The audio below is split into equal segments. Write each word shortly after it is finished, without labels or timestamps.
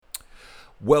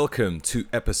Welcome to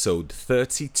episode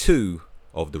 32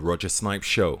 of the Roger Snipes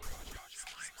Show.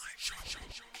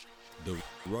 The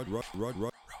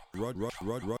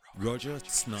Roger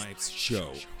Snipes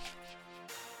Show.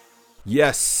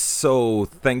 Yes, so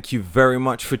thank you very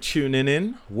much for tuning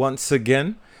in once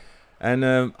again. And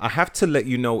I have to let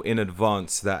you know in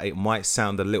advance that it might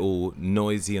sound a little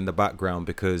noisy in the background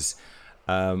because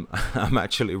I'm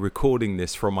actually recording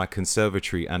this from my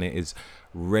conservatory and it is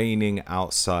raining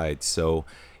outside. So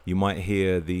you might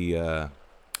hear the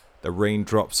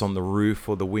raindrops on the roof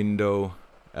or the window,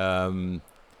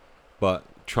 but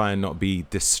try and not be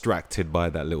distracted by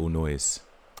that little noise.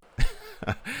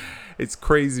 It's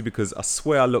crazy because I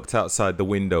swear I looked outside the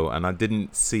window and I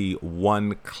didn't see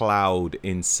one cloud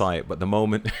in sight. But the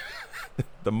moment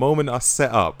I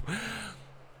set up,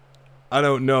 I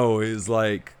don't know, it's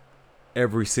like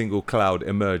every single cloud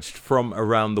emerged from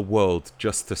around the world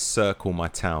just to circle my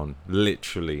town.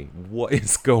 Literally, what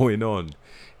is going on?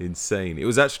 Insane. It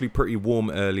was actually pretty warm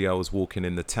earlier. I was walking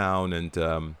in the town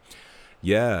and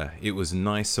yeah, it was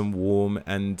nice and warm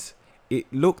and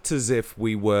it looked as if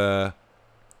we were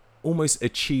almost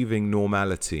achieving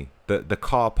normality. The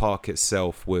car park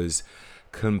itself was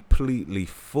completely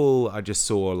full. I just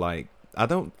saw I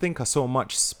don't think I saw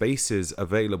much spaces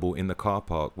available in the car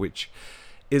park, which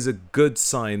is a good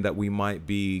sign that we might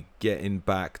be getting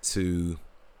back to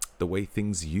the way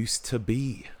things used to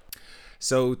be.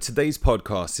 So today's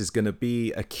podcast is going to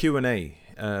be a Q&A.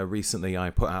 Recently I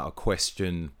put out a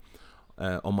question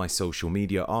on my social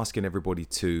media asking everybody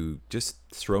to just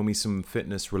throw me some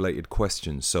fitness related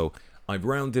questions. So I've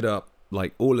rounded up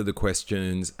all of the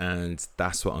questions and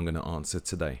that's what I'm going to answer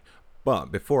today.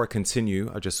 But before I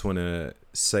continue, I just want to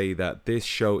say that this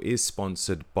show is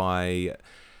sponsored by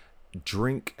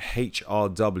Drink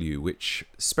HRW, which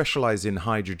specialize in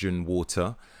hydrogen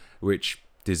water, which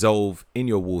dissolve in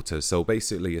your water. So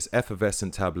basically it's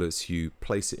effervescent tablets. You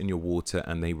place it in your water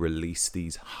and they release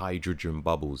these hydrogen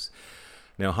bubbles.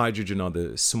 Now, hydrogen are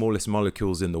the smallest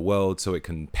molecules in the world, so it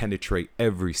can penetrate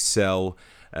every cell.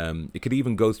 It could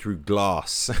even go through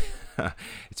glass.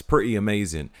 It's pretty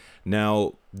amazing.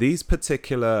 Now, these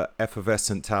particular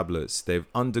effervescent tablets, they've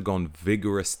undergone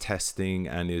vigorous testing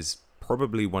and is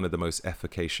probably one of the most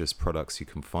efficacious products you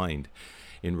can find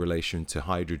in relation to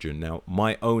hydrogen. Now,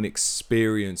 my own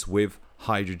experience with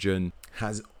hydrogen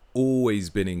has always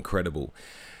been incredible.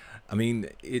 I mean,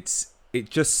 it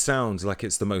just sounds like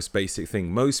it's the most basic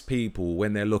thing. Most people,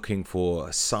 when they're looking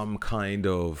for some kind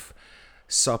of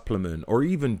supplement or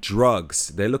even drugs,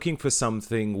 they're looking for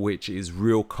something which is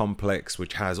real complex,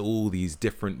 which has all these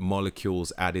different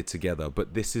molecules added together.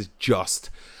 But this is just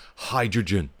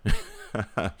hydrogen.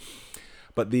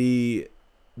 But the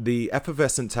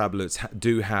effervescent tablets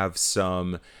do have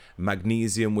some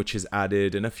magnesium which is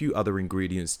added and a few other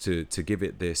ingredients to give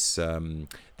it this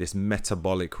this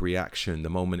metabolic reaction the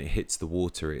moment it hits the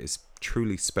water. It is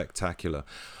truly spectacular.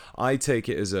 I take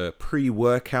it as a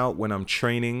pre-workout when I'm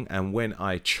training, and when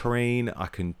I train, I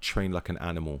can train like an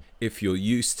animal. If you're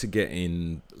used to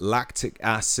getting lactic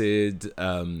acid,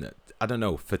 I don't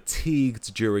know,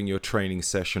 fatigued during your training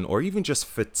session, or even just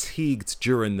fatigued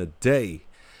during the day,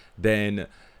 then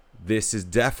this is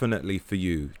definitely for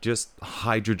you. Just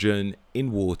hydrogen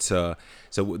in water.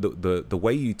 So the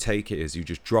way you take it is you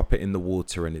just drop it in the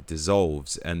water and it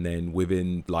dissolves, and then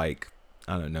within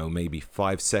I don't know, maybe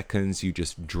 5 seconds, you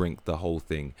just drink the whole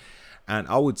thing. And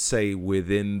I would say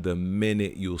within the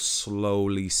minute, you'll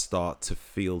slowly start to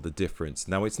feel the difference.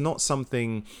 Now, it's not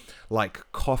something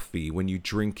like coffee when you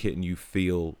drink it and you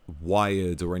feel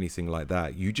wired or anything like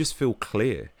that. You just feel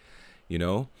clear, you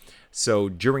know? So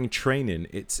during training,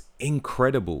 it's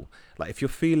incredible. If you're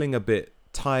feeling a bit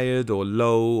tired or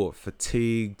low or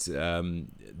fatigued,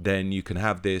 then you can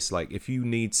have this. If you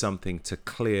need something to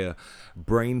clear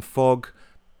brain fog,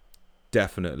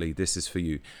 definitely this is for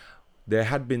you. There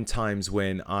had been times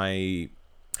when I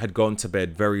had gone to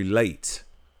bed very late,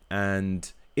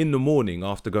 and in the morning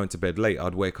after going to bed late,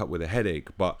 I'd wake up with a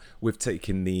headache. But with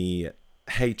taking the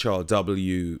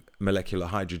HRW molecular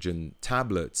hydrogen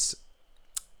tablets,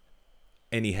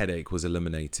 any headache was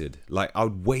eliminated.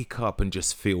 I'd wake up and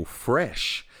just feel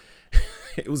fresh.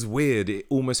 It was weird. It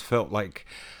almost felt like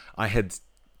I had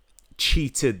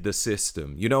cheated the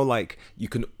system. You know, you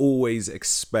can always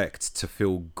expect to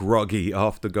feel groggy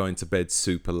after going to bed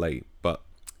super late. But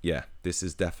yeah, this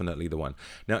is definitely the one.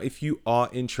 Now, if you are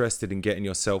interested in getting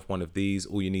yourself one of these,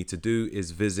 all you need to do is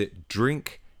visit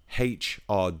drinkhrw.com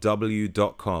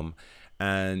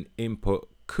and input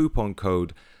coupon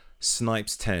code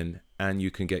Snipes10, and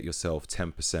you can get yourself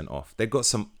 10% off. They've got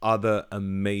some other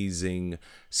amazing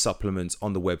supplements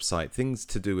on the website, things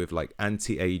to do with like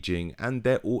anti-aging, and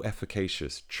they're all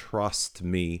efficacious. Trust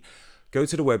me. Go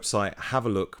to the website, have a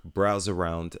look, browse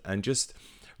around, and just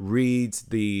read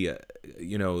the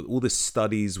all the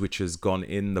studies which has gone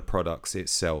in the products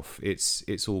itself.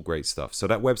 It's all great stuff. So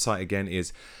that website again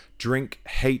is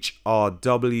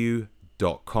drinkhrw.com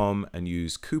and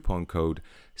use coupon code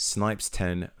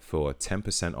Snipes10 for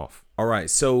 10% off. All right,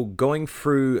 so going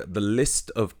through the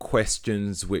list of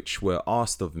questions which were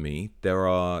asked of me, there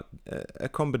are a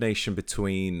combination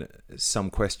between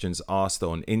some questions asked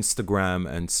on Instagram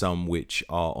and some which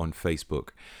are on Facebook.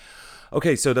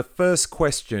 Okay, so the first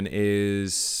question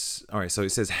is, all right, so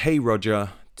it says, "Hey Roger,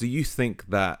 do you think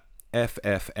that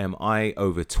FFMI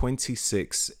over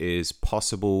 26 is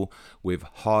possible with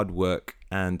hard work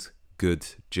and good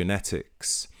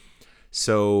genetics?"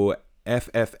 So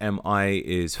FFMI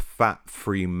is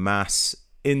fat-free mass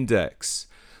index.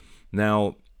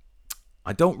 Now,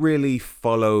 I don't really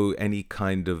follow any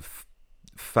kind of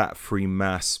fat-free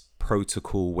mass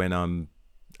protocol when I'm,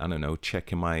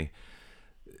 checking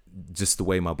just the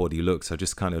way my body looks. I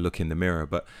just kind of look in the mirror.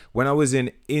 But when I was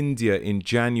in India in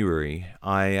January,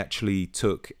 I actually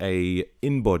took a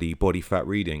in-body body fat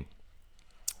reading.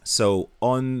 So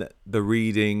on the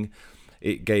reading,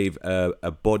 it gave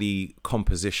a body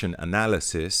composition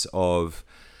analysis of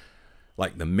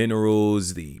like the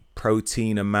minerals, the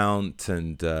protein amount,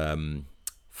 and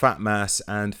fat mass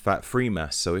and fat-free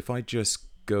mass. So if I just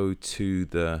go to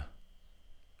the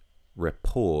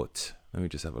report, let me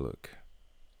just have a look.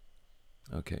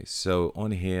 Okay, so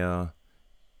on here,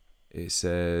 it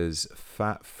says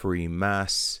fat-free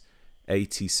mass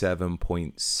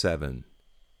 87.7.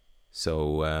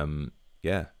 So,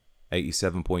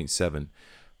 87.7.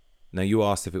 Now, you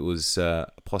asked if it was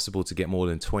possible to get more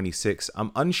than 26.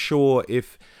 I'm unsure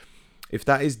if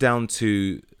that is down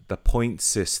to the point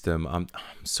system. I'm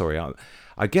sorry.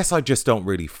 I guess I just don't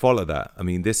really follow that. I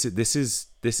mean, this is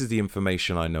the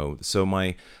information I know. So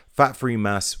my fat-free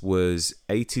mass was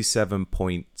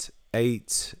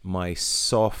 87.8. My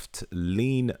soft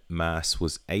lean mass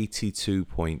was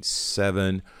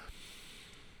 82.7.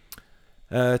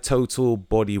 Total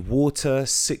body water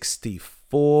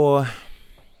 64.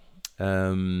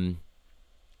 And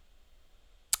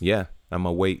my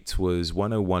weight was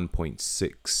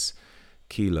 101.6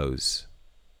 kilos.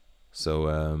 So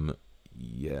I'm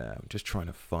just trying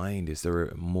to find, is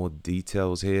there more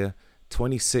details here?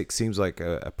 26 seems like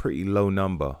a pretty low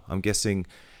number. I'm guessing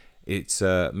it's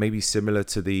maybe similar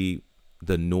to the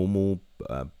normal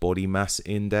body mass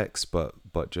index, but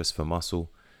just for muscle.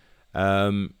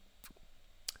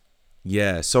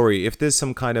 Sorry, if there's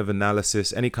some kind of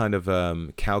analysis, any kind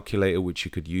of calculator which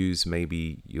you could use,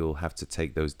 maybe you'll have to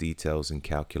take those details and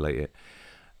calculate it.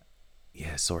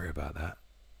 Yeah, sorry about that.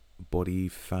 Body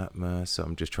fat mass.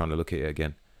 I'm just trying to look at it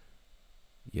again.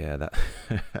 Yeah, that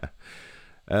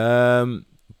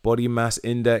body mass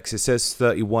index, it says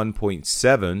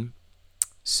 31.7.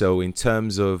 So in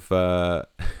terms of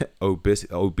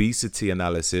obesity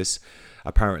analysis,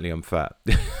 apparently I'm fat.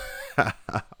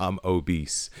 I'm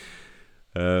obese.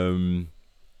 And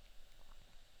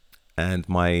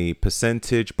my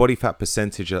body fat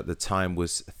percentage at the time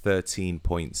was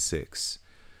 13.6.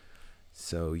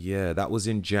 So yeah, that was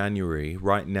in January.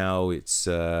 Right now it's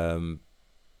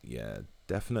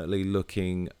definitely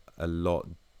looking a lot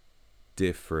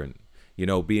different.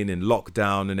 Being in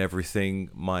lockdown and everything,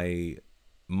 my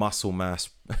muscle mass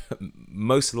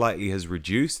most likely has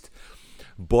reduced.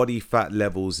 Body fat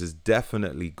levels has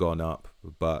definitely gone up,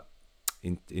 but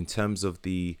in terms of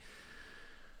the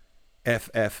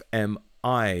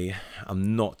FFMI,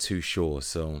 I'm not too sure.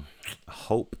 So I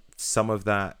hope some of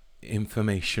that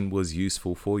information was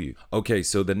useful for you. Okay,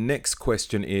 so the next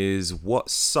question is, what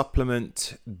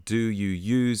supplement do you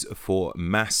use for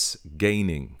mass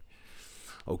gaining?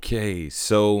 Okay,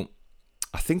 so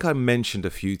I think I mentioned a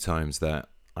few times that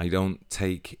I don't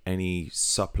take any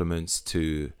supplements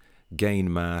to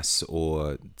gain mass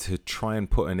or to try and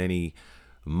put in any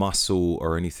muscle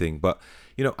or anything, but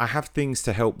I have things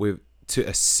to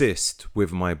assist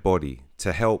with my body,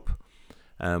 to help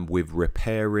with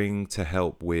repairing, to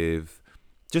help with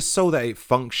just so that it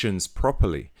functions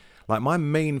properly. Like, my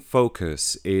main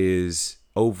focus is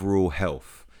overall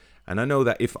health, and I know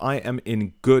that if I am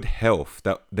in good health,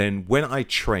 then when I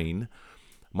train,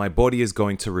 my body is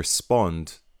going to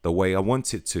respond the way I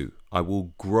want it to. I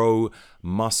will grow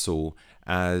muscle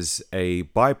as a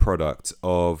byproduct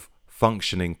of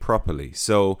functioning properly.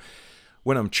 So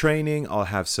when I'm training, I'll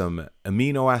have some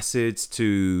amino acids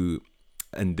to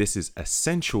and this is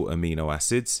essential amino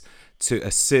acids to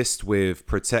assist with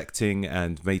protecting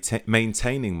and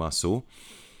maintaining muscle.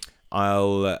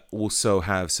 I'll also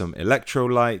have some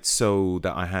electrolytes so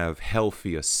that I have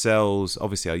healthier cells.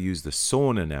 Obviously, I use the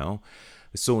sauna now.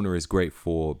 The sauna is great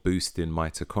for boosting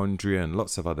mitochondria and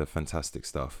lots of other fantastic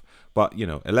stuff. But,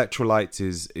 electrolytes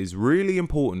is really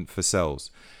important for cells.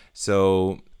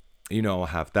 So, I'll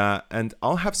have that. And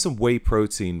I'll have some whey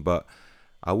protein, but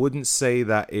I wouldn't say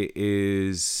that it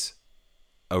is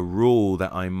a rule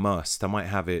that I must. I might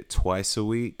have it twice a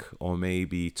week or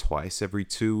maybe twice every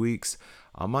 2 weeks.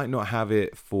 I might not have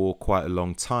it for quite a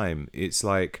long time. It's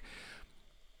like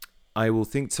I will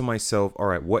think to myself, all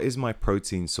right, what is my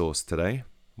protein source today?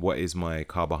 What is my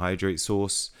carbohydrate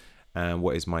source? And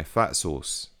what is my fat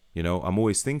source? I'm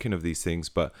always thinking of these things,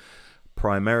 but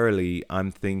primarily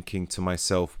I'm thinking to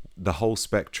myself the whole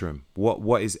spectrum.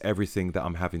 What is everything that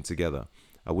I'm having together?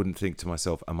 I wouldn't think to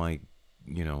myself,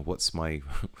 what's my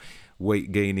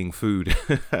weight gaining food?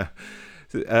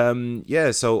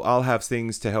 So I'll have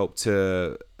things to help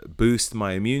to boost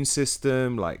my immune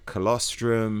system, like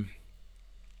colostrum.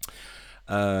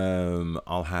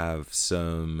 I'll have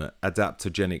some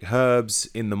adaptogenic herbs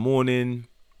in the morning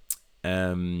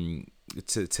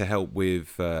to help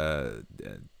with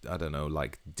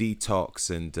like detox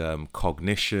and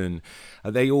cognition.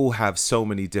 They all have so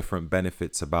many different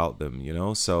benefits about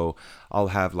them, so I'll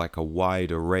have like a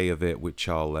wide array of it, which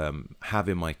I'll have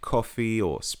in my coffee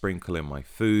or sprinkle in my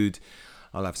food.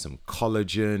 I'll have some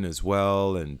collagen as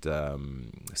well, and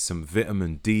some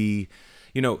vitamin D,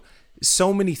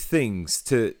 so many things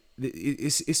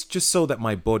it's just so that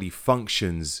my body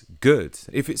functions good.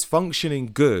 If it's functioning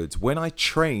good, when I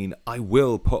train, I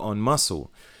will put on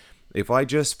muscle. If I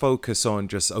just focus on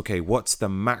what's the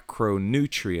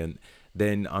macronutrient,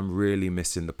 then I'm really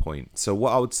missing the point. So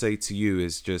what I would say to you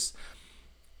is just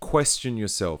question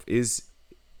yourself. Is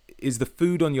the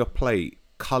food on your plate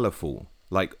colorful?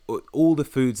 Like all the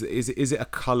foods, is it a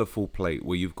colorful plate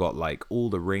where you've got like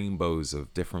all the rainbows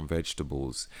of different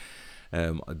vegetables?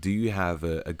 Do you have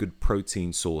a good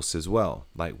protein source as well?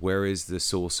 Like, where is the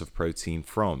source of protein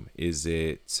from? Is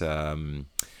it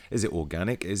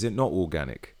organic? Is it not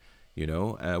organic?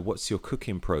 What's your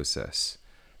cooking process?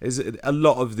 A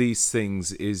lot of these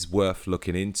things is worth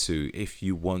looking into if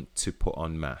you want to put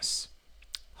on mass.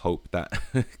 Hope that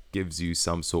gives you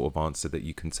some sort of answer that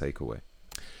you can take away.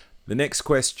 The next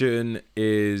question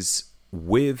is,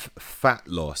 with fat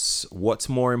loss, what's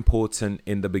more important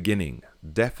in the beginning?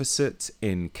 Deficit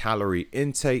in calorie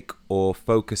intake or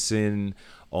focusing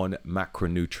on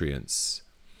macronutrients?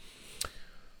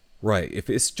 Right, if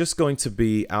it's just going to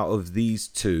be out of these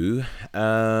two,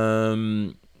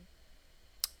 if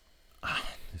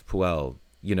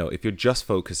you're just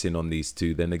focusing on these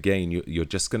two, then again, you're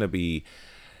going to be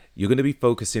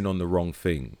focusing on the wrong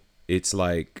thing. It's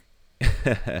like,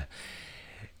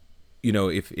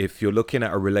 if you're looking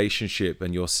at a relationship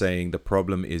and you're saying the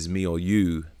problem is me or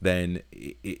you, then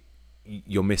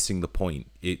you're missing the point.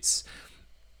 It's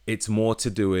more to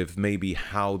do with maybe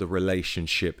how the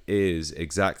relationship is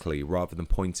exactly, rather than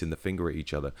pointing the finger at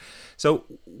each other. So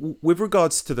with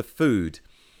regards to the food,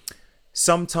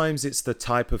 sometimes it's the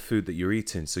type of food that you're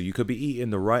eating. So you could be eating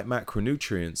the right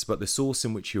macronutrients, but the source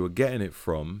in which you are getting it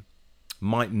from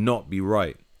might not be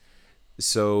right.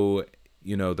 So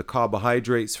the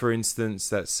carbohydrates, for instance,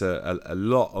 that's a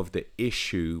lot of the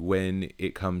issue when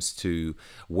it comes to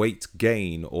weight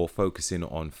gain or focusing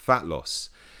on fat loss.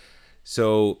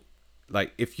 So,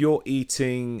 like, if you're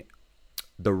eating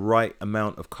the right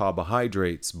amount of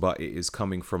carbohydrates, but it is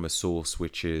coming from a source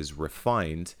which is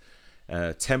refined,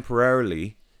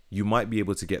 temporarily, you might be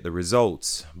able to get the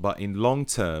results. But in long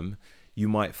term, you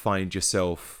might find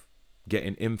yourself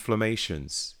getting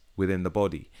inflammations within the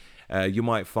body. You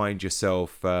might find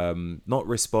yourself not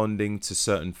responding to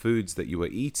certain foods that you were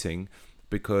eating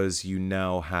because you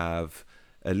now have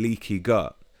a leaky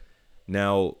gut.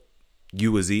 Now,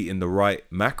 you was eating the right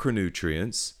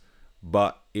macronutrients,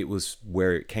 but it was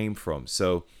where it came from.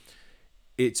 So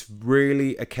it's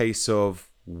really a case of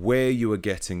where you are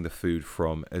getting the food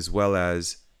from, as well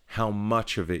as how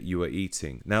much of it you are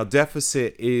eating. Now,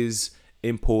 deficit is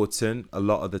important a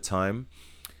lot of the time,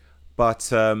 but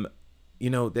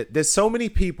there's so many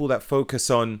people that focus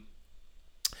on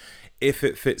if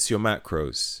it fits your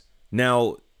macros.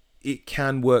 Now, it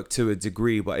can work to a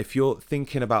degree, but if you're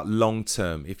thinking about long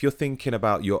term, if you're thinking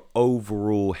about your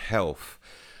overall health,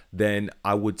 then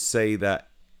I would say that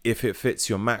if it fits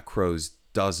your macros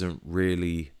doesn't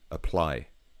really apply.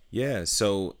 Yeah,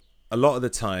 so a lot of the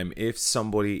time, if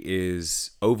somebody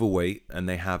is overweight and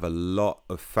they have a lot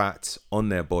of fat on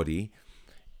their body,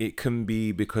 it can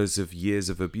be because of years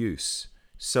of abuse.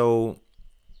 So,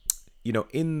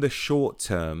 in the short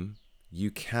term,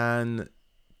 you can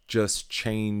just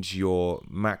change your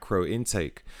macro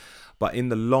intake. But in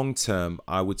the long term,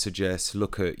 I would suggest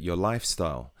look at your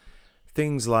lifestyle.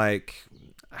 Things like,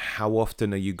 how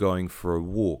often are you going for a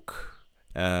walk?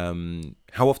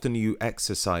 How often are you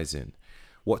exercising?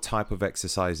 What type of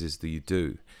exercises do you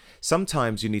do?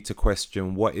 Sometimes you need to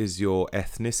question, what is your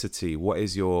ethnicity? What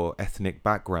is your ethnic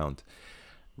background?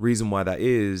 Reason why that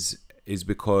is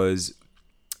because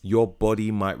your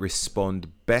body might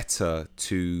respond better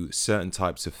to certain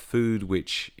types of food,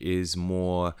 which is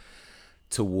more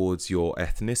towards your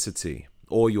ethnicity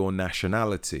or your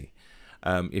nationality.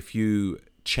 If you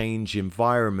change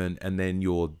environment and then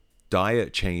your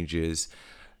diet changes,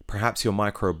 perhaps your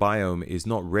microbiome is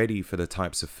not ready for the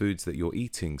types of foods that you're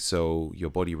eating. So your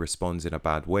body responds in a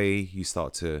bad way. You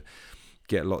start to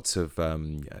get lots of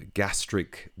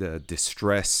gastric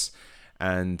distress,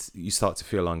 and you start to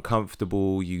feel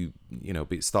uncomfortable. You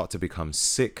start to become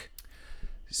sick.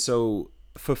 So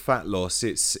for fat loss,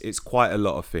 it's quite a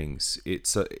lot of things.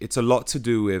 It's a lot to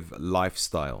do with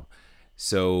lifestyle.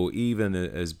 So even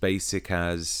as basic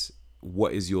as,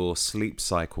 what is your sleep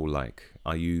cycle like?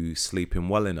 Are you sleeping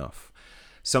well enough?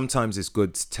 Sometimes it's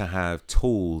good to have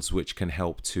tools which can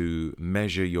help to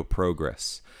measure your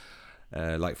progress.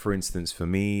 Like for instance, for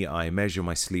me, I measure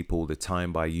my sleep all the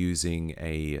time by using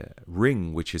a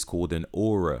ring which is called an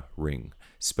Oura ring,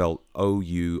 spelled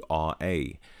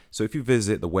Oura. So if you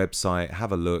visit the website,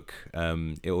 have a look,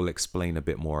 it will explain a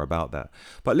bit more about that.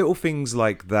 But little things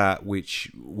like that,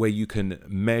 where you can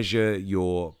measure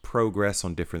your progress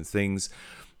on different things,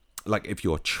 like if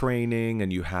you're training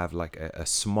and you have like a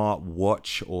smart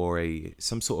watch or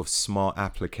some sort of smart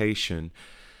application,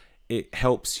 it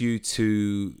helps you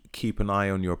to keep an eye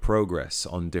on your progress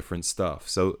on different stuff.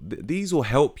 So these will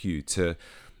help you to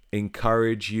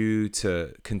encourage you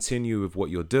to continue with what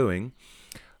you're doing.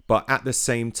 But at the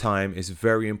same time, it's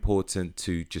very important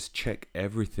to just check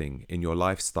everything in your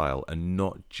lifestyle and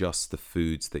not just the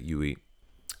foods that you eat.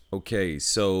 Okay,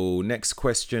 so next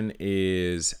question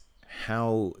is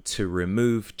how to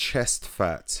remove chest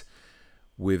fat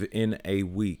within a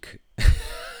week.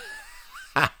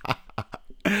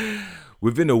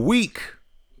 Within a week?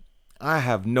 I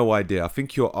have no idea. I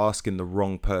think you're asking the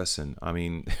wrong person. I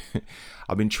mean,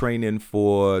 I've been training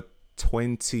for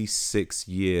 26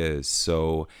 years.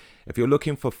 So if you're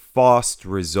looking for fast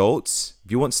results,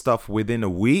 if you want stuff within a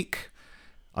week,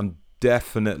 I'm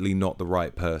definitely not the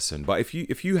right person. But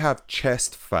if you have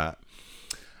chest fat,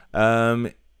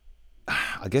 I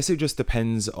guess it just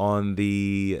depends on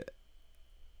the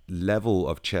level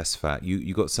of chest fat.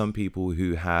 You got some people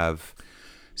who have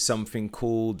something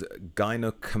called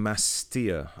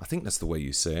gynecomastia. I think that's the way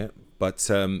you say it. But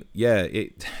some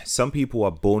people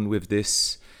are born with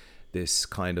this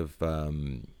kind of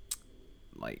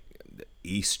like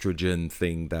estrogen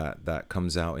thing that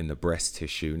comes out in the breast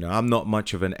tissue. Now, I'm not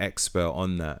much of an expert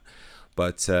on that,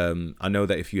 but I know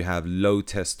that if you have low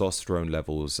testosterone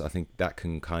levels, I think that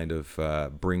can kind of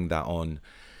bring that on.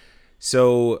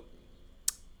 So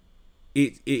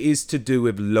it is to do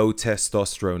with low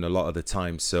testosterone a lot of the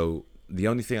time. So the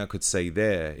only thing I could say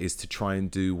there is to try and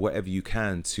do whatever you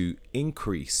can to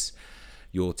increase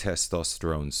your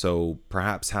testosterone. So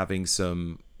perhaps having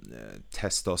some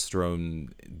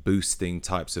testosterone boosting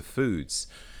types of foods.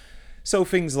 So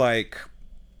things like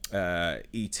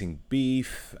eating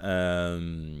beef,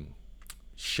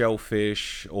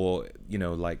 shellfish, or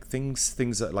like things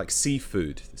that like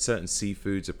seafood. Certain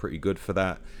seafoods are pretty good for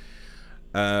that.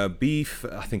 Beef,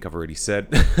 I think I've already said.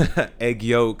 Egg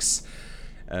yolks.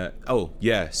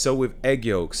 So with egg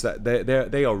yolks, that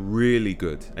they are really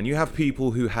good. And you have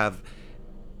people who have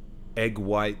egg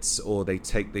whites, or they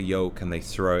take the yolk and they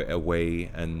throw it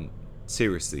away. And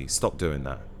seriously, stop doing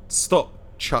that.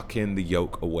 Stop chucking the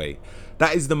yolk away.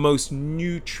 That is the most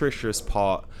nutritious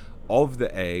part of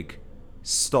the egg.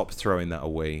 Stop throwing that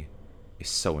away. It's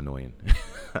so annoying.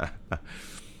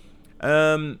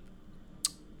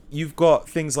 You've got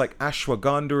things like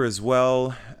ashwagandha as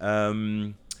well.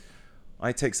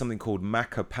 I take something called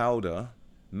maca powder.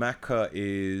 Maca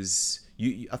is,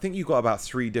 I think you've got about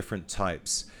 3 different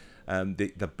types.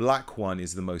 The black one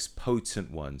is the most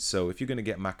potent one. So if you're going to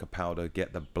get maca powder,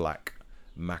 get the black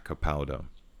maca powder.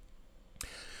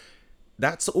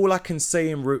 That's all I can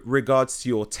say in regards to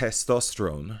your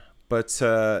testosterone. But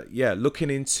looking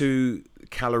into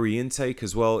calorie intake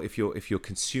as well. If you're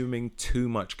consuming too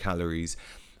much calories,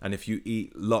 and if you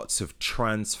eat lots of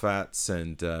trans fats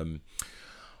and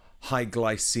high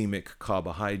glycemic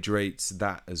carbohydrates,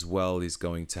 that as well is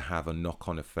going to have a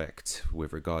knock-on effect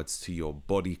with regards to your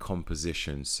body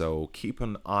composition. So keep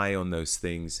an eye on those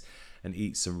things and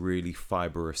eat some really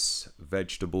fibrous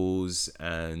vegetables,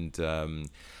 and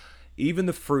even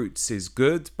the fruits is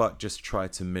good, but just try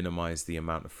to minimize the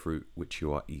amount of fruit which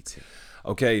you are eating.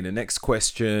 Okay, the next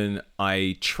question.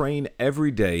 I train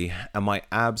every day and my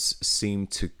abs seem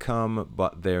to come,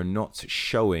 but they're not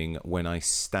showing when I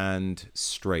stand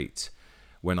straight.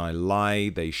 When I lie,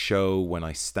 they show. When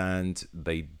I stand,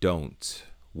 they don't.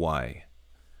 Why?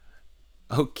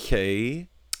 Okay,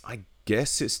 I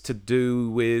guess it's to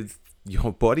do with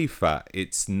your body fat.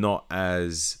 It's not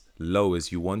as low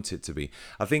as you want it to be.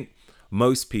 I think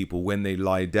most people, when they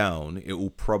lie down, it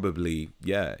will probably,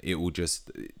 it will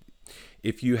just...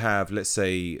 If you have, let's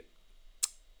say,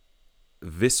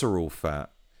 visceral fat,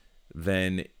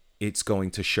 then it's going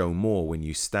to show more when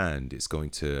you stand. It's going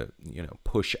to,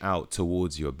 push out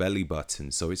towards your belly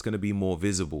button. So it's going to be more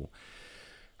visible.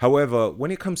 However, when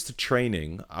it comes to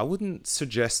training, I wouldn't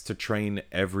suggest to train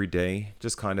every day.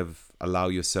 Just kind of allow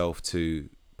yourself to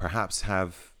perhaps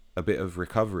have a bit of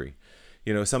recovery.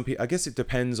 Some people, I guess it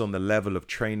depends on the level of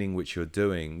training which you're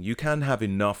doing. You can have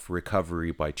enough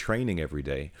recovery by training every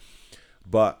day.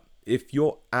 But if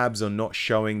your abs are not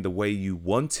showing the way you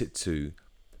want it to,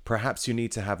 perhaps you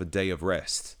need to have a day of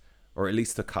rest, or at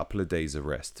least a couple of days of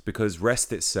rest, because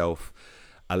rest itself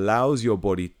allows your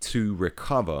body to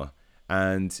recover,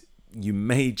 and you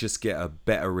may just get a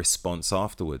better response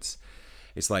afterwards.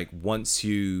 It's like once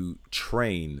you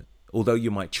train, although you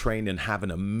might train and have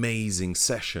an amazing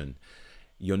session,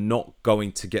 you're not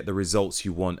going to get the results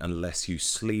you want unless you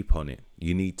sleep on it.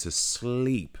 You need to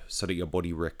sleep so that your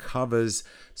body recovers,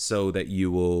 so that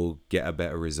you will get a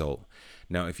better result.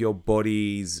 Now, if your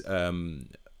body's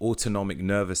autonomic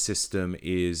nervous system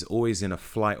is always in a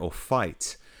flight or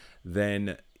fight,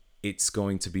 then it's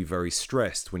going to be very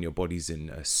stressed. When your body's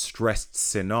in a stressed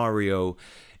scenario,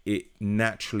 it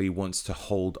naturally wants to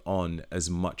hold on as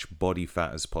much body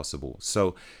fat as possible.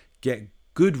 So get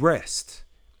good rest.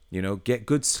 Get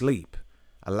good sleep,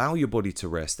 allow your body to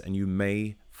rest, and you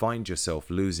may find yourself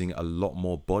losing a lot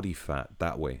more body fat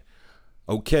that way.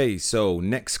 Okay, so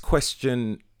next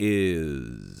question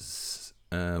is,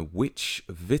 which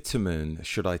vitamin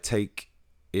should I take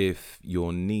if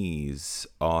your knees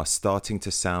are starting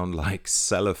to sound like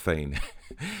cellophane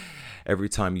every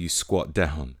time you squat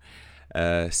down?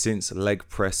 Since leg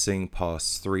pressing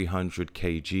past 300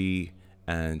 kg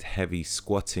and heavy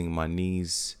squatting, my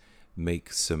knees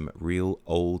make some real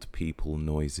old people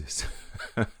noises.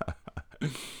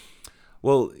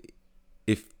 Well,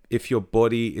 if your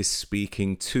body is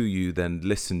speaking to you, then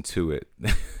listen to it.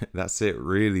 That's it,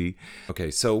 really.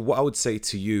 Okay, so what I would say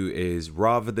to you is,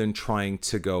 rather than trying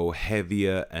to go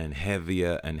heavier and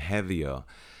heavier and heavier,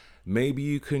 maybe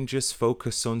you can just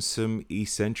focus on some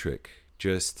eccentric.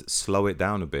 Just slow it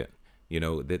down a bit.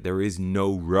 That there is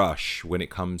no rush when it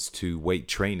comes to weight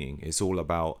training. It's all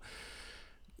about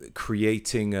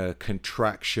creating a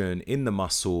contraction in the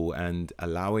muscle and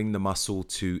allowing the muscle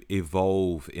to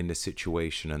evolve in the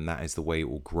situation, and that is the way it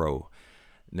will grow.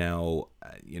 Now,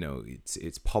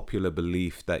 it's popular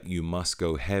belief that you must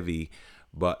go heavy,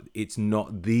 but it's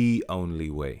not the only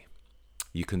way.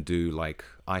 You can do like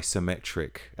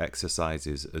isometric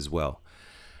exercises as well.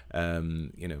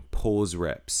 Pause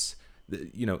reps.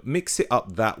 Mix it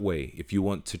up that way if you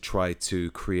want to try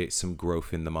to create some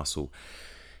growth in the muscle.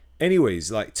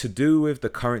 Anyways, like, to do with the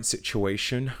current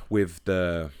situation with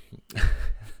the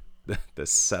the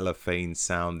cellophane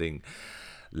sounding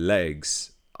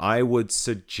legs, I would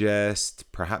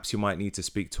suggest perhaps you might need to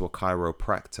speak to a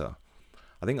chiropractor.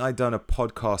 I think I'd done a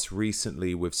podcast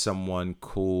recently with someone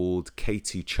called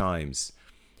Katie Chimes.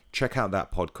 Check out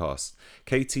that podcast.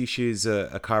 Katie, she's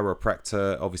a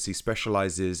chiropractor, obviously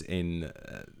specializes in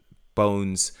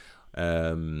bones.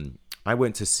 I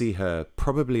went to see her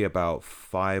probably about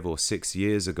 5 or 6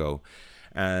 years ago,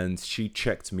 and she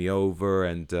checked me over,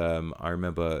 and I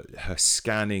remember her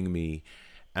scanning me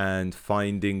and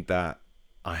finding that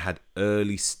I had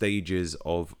early stages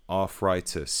of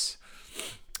arthritis.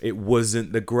 It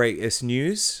wasn't the greatest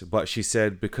news, but she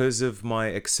said because of my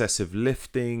excessive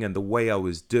lifting and the way I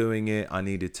was doing it, I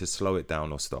needed to slow it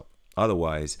down or stop.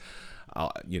 Otherwise,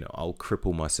 I'll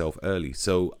cripple myself early.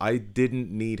 So I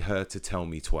didn't need her to tell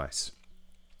me twice.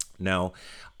 Now,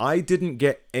 I didn't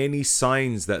get any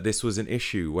signs that this was an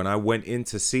issue. When I went in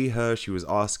to see her, she was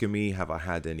asking me, have I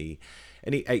had any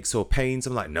aches or pains?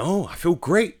 I'm like, no, I feel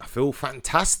great. I feel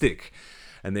fantastic.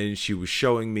 And then she was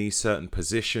showing me certain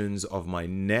positions of my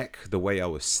neck, the way I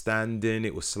was standing.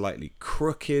 It was slightly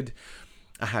crooked.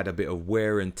 I had a bit of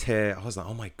wear and tear. I was like,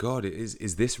 oh my God,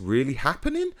 is this really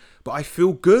happening? But I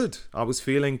feel good. I was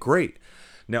feeling great.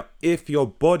 Now, if your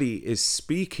body is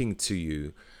speaking to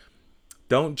you,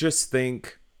 don't just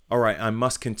think, all right, I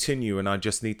must continue and I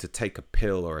just need to take a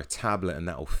pill or a tablet and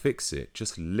that will fix it.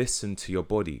 Just listen to your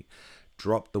body.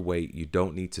 Drop the weight. You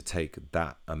don't need to take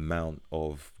that amount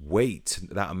of weight,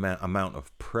 that amount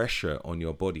of pressure on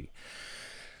your body.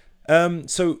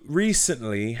 So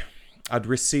recently, I'd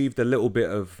received a little bit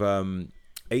of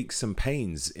aches and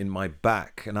pains in my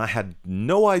back, and I had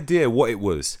no idea what it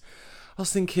was. I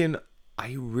was thinking,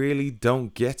 I really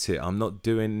don't get it. I'm not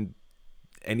doing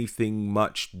anything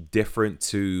much different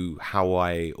to how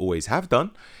I always have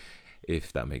done,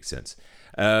 if that makes sense.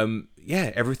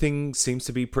 Everything seems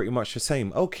to be pretty much the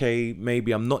same. Okay,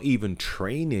 maybe I'm not even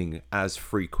training as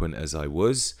frequent as I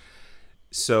was.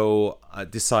 So I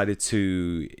decided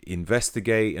to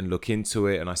investigate and look into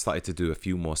it, and I started to do a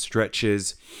few more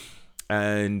stretches.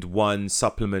 And one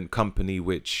supplement company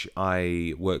which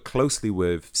I work closely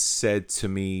with said to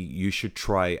me, you should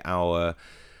try our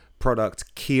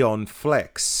product Kion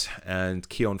Flex. And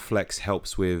Kion Flex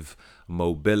helps with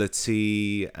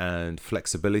mobility and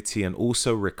flexibility and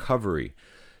also recovery.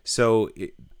 So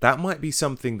that might be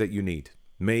something that you need.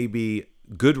 Maybe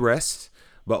good rest,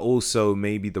 but also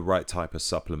maybe the right type of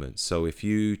supplement. So if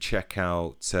you check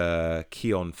out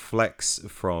Kion Flex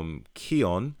from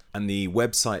Kion, and the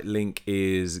website link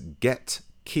is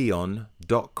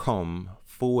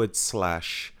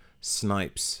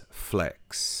getkion.com/Snipes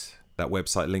Flex. That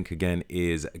website link again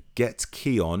is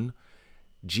getkion,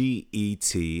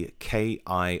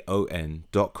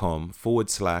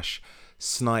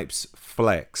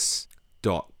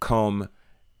 getkion.com/snipesflex.com,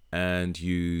 and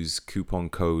use coupon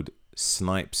code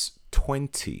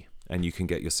SNIPES20 and you can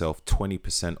get yourself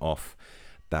 20% off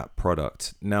that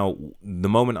product. Now, the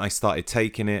moment I started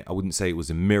taking it, I wouldn't say it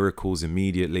was miracles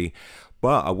immediately,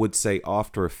 but I would say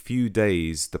after a few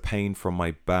days, the pain from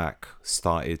my back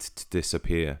started to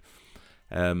disappear.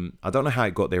 I don't know how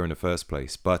it got there in the first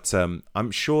place, but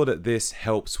I'm sure that this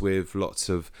helps with lots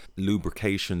of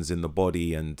lubrications in the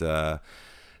body and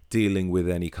dealing with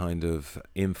any kind of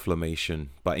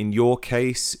inflammation. But in your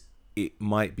case, it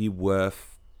might be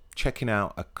worth checking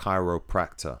out a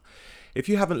chiropractor. If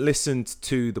you haven't listened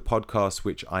to the podcast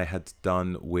which I had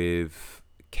done with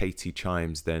Katie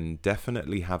Chimes, then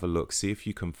definitely have a look. See if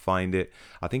you can find it.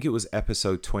 I think it was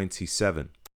episode 27.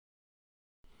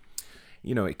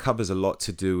 You know, it covers a lot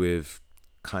to do with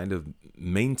kind of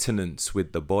maintenance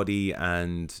with the body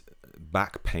and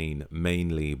back pain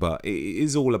mainly, but it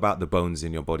is all about the bones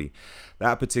in your body.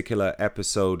 That particular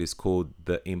episode is called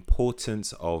The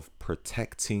Importance of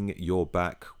Protecting Your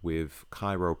Back with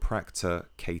chiropractor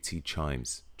Katie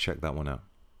Chimes. Check that one out.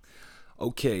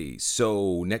 Okay,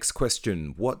 so next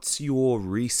question. What's your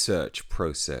research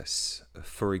process?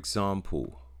 For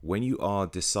example, when you are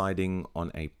deciding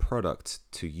on a product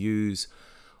to use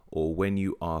or when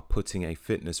you are putting a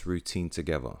fitness routine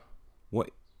together,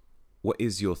 what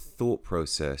is your thought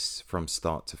process from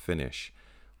start to finish?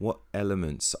 What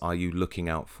elements are you looking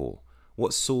out for?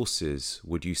 What sources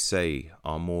would you say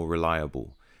are more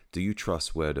reliable? Do you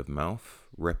trust word of mouth,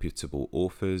 reputable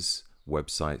authors,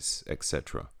 websites,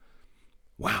 etc.?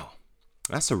 Wow,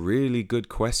 that's a really good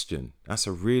question. That's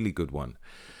a really good one.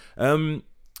 Man,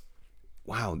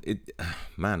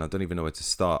 I don't even know where to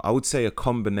start. I would say a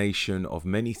combination of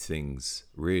many things,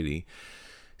 really.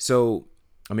 So,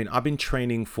 I mean, I've been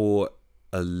training for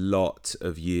a lot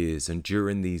of years, and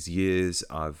during these years,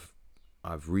 I've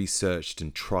researched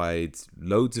and tried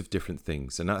loads of different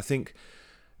things, and I think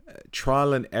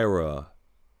trial and error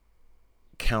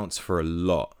counts for a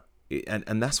lot.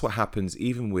 And that's what happens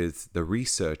even with the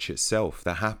research itself.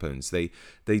 That happens. They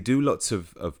do lots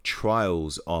of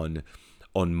trials on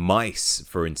mice,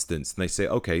 for instance, and they say,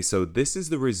 okay, so this is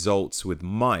the results with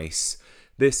mice.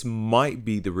 This might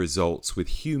be the results with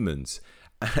humans.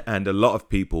 And a lot of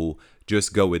people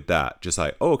just go with that. Just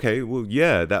like, oh, okay, well,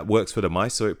 yeah, that works for the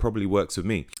mice, so it probably works with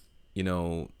me. You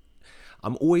know,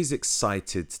 I'm always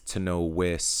excited to know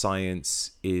where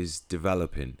science is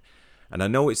developing. And I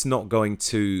know it's not going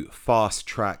to fast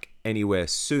track anywhere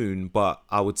soon, but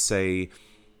I would say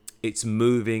it's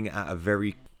moving at a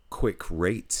very quick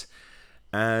rate.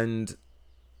 And,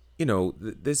 you know,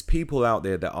 there's people out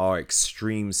there that are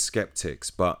extreme skeptics,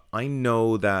 but I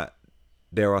know that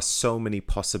there are so many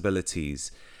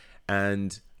possibilities,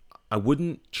 and I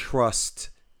wouldn't trust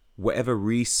whatever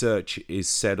research is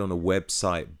said on a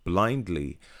website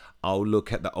blindly. I'll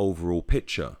look at the overall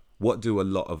picture. What do a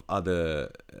lot of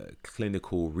other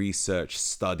clinical research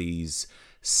studies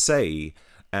say,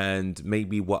 and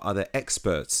maybe what other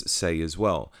experts say as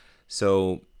well.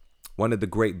 So one of the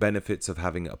great benefits of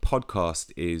having a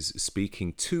podcast is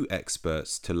speaking to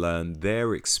experts to learn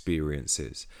their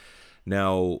experiences.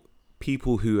 Now,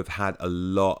 people who have had a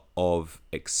lot of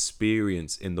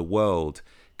experience in the world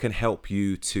can help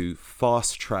you to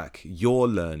fast track your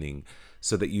learning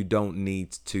so that you don't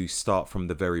need to start from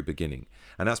the very beginning.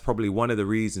 And that's probably one of the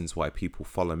reasons why people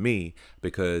follow me,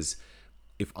 because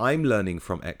if I'm learning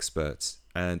from experts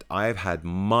and I've had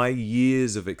my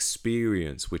years of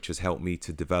experience, which has helped me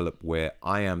to develop where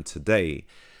I am today,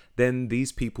 then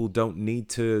these people don't need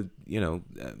to,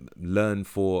 learn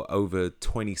for over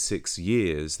 26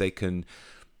 years. They can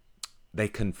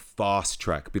fast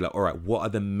track, be like, all right, what are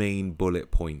the main bullet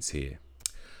points here?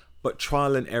 But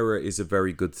trial and error is a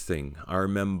very good thing. I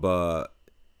remember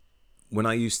when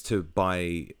I used to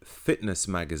buy fitness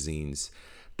magazines,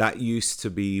 that used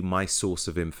to be my source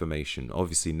of information.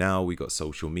 Obviously, now we got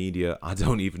social media. I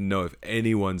don't even know if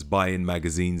anyone's buying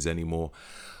magazines anymore.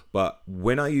 But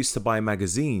when I used to buy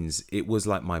magazines, it was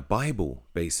like my Bible,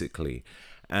 basically.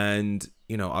 And,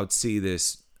 I'd see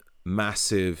this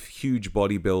massive, huge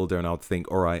bodybuilder and I'd think,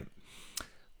 all right,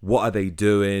 what are they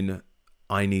doing?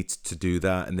 I need to do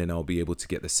that, and then I'll be able to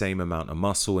get the same amount of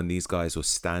muscle. And these guys were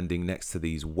standing next to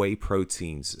these whey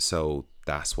proteins. So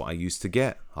that's what I used to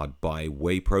get. I'd buy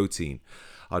whey protein.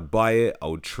 I'd buy it. I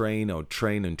would train and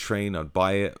train. I'd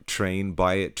buy it,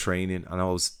 training. And I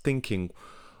was thinking,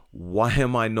 why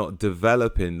am I not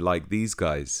developing like these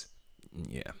guys?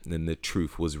 Yeah. And then the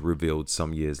truth was revealed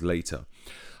some years later.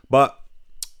 But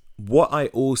what I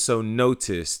also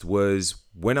noticed was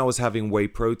when I was having whey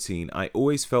protein, I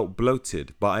always felt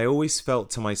bloated, but I always felt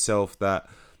to myself that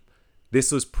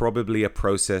this was probably a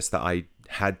process that I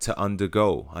had to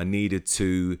undergo. I needed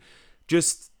to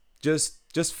just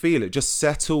feel it, just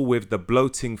settle with the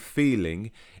bloating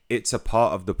feeling. It's a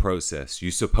part of the process.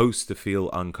 You're supposed to feel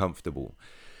uncomfortable.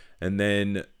 And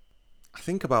then I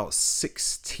think about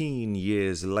 16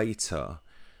 years later,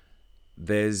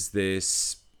 there's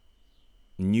this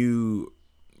new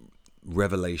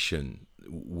revelation.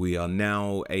 We are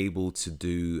now able to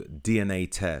do DNA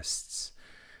tests.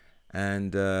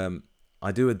 And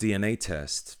I do a DNA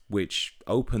test, which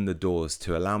opened the doors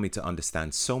to allow me to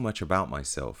understand so much about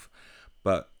myself.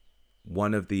 But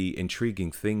one of the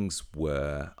intriguing things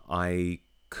were I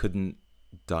couldn't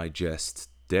digest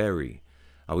dairy.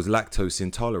 I was lactose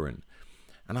intolerant.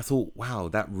 And I thought, wow,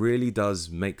 that really does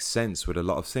make sense with a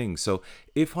lot of things. So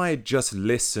if I had just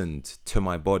listened to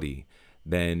my body,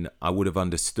 then I would have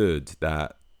understood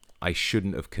that I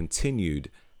shouldn't have continued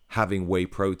having whey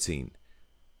protein,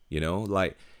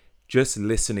 like just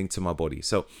listening to my body.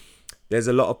 So there's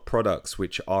a lot of products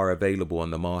which are available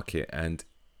on the market. And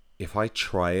if I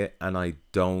try it and I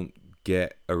don't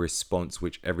get a response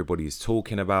which everybody is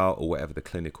talking about or whatever the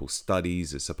clinical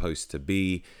studies are supposed to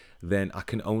be, then I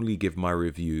can only give my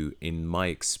review in my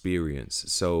experience.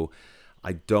 So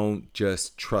I don't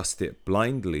just trust it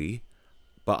blindly,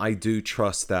 but I do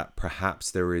trust that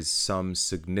perhaps there is some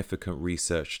significant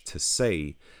research to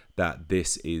say that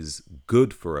this is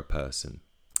good for a person.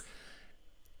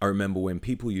 I remember when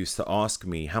people used to ask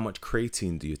me, how much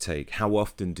creatine do you take? How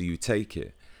often do you take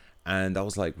it? And I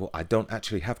was like, well, I don't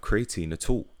actually have creatine at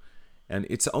all. And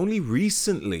it's only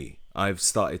recently I've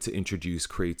started to introduce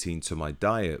creatine to my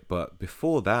diet. But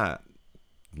before that,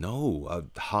 no,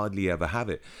 I hardly ever have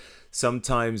it.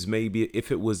 Sometimes maybe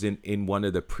if it was in one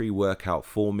of the pre-workout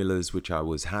formulas which I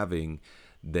was having,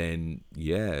 then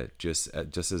yeah, just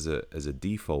as a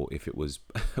default, if it was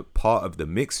part of the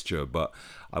mixture, but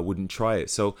I wouldn't try it.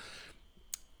 So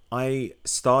I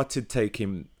started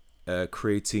taking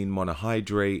creatine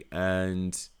monohydrate,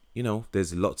 and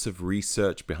there's lots of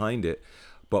research behind it.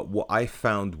 But what I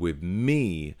found with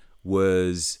me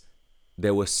was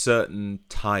there were certain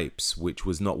types which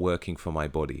was not working for my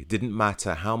body. It didn't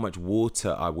matter how much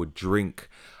water I would drink,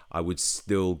 I would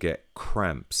still get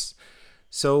cramps.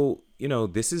 So,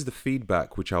 this is the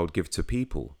feedback which I would give to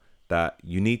people, that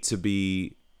you need to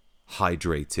be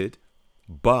hydrated,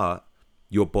 but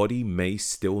your body may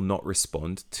still not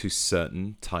respond to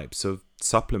certain types of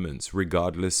supplements,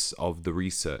 regardless of the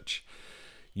research.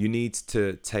 You need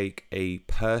to take a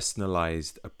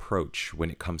personalized approach when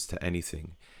it comes to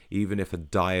anything. Even if a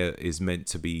diet is meant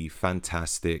to be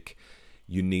fantastic,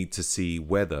 you need to see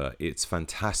whether it's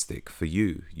fantastic for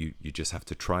you. You just have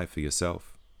to try for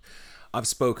yourself. I've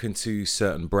spoken to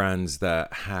certain brands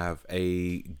that have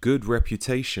a good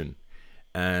reputation,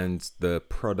 and the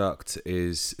product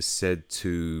is said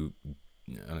to,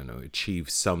 achieve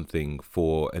something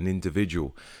for an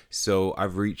individual. So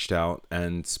I've reached out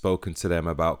and spoken to them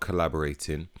about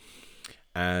collaborating.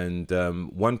 And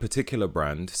one particular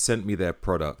brand sent me their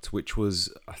product, which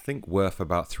was, I think, worth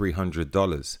about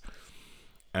 $300.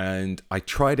 And I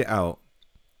tried it out,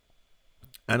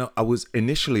 and I was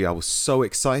so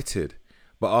excited,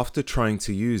 but after trying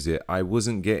to use it, I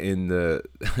wasn't getting the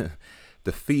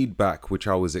the feedback which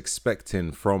I was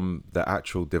expecting from the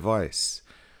actual device.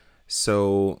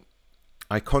 So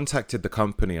I contacted the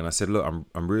company and I said, look,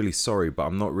 I'm really sorry, but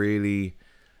I'm not really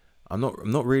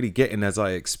getting as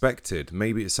I expected.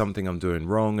 Maybe it's something I'm doing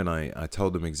wrong. And I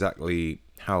told them exactly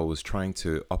how I was trying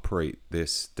to operate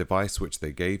this device which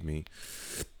they gave me.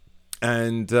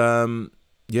 And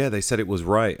they said it was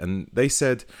right. And they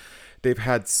said they've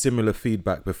had similar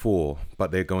feedback before,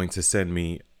 but they're going to send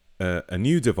me a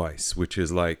new device, which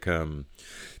is like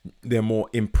their more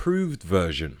improved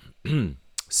version.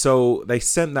 So they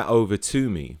sent that over to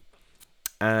me,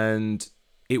 and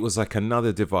it was like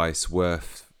another device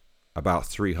worth about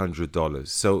 $300.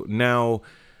 So now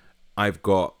I've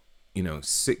got,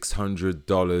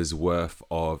 $600 worth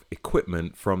of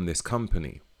equipment from this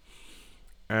company,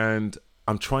 and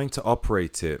I'm trying to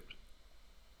operate it,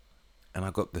 and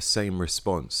I got the same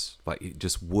response. Like, it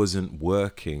just wasn't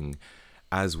working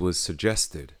as was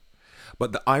suggested.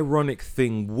 But the ironic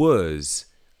thing was,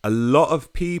 a lot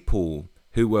of people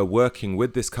who were working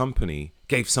with this company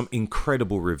gave some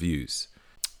incredible reviews.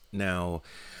 Now,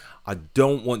 I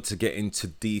don't want to get into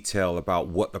detail about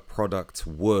what the product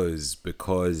was,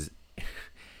 because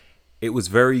it was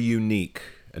very unique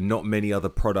and not many other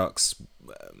products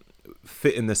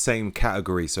fit in the same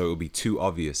category, so it would be too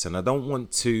obvious. And I don't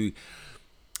want to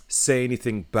say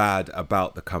anything bad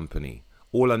about the company.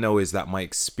 All I know is that my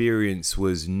experience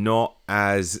was not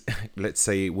as, let's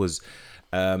say, it was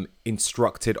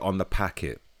instructed on the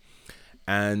packet.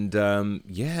 And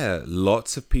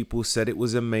lots of people said it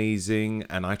was amazing,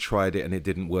 and I tried it and it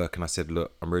didn't work. And I said,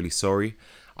 look, I'm really sorry.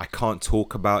 I can't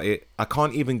talk about it. I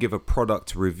can't even give a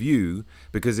product review,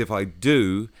 because if I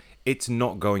do, it's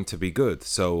not going to be good.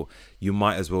 So you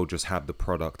might as well just have the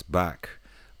product back.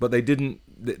 But they didn't.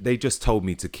 They just told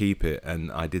me to keep it,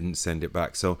 and I didn't send it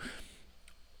back. So,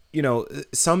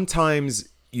 sometimes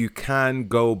you can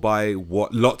go by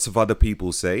what lots of other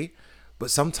people say,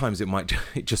 but sometimes it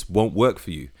just won't work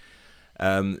for you.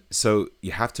 So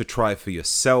you have to try for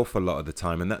yourself a lot of the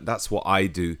time, and that's what I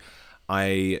do.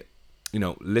 I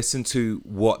listen to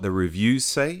what the reviews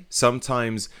say.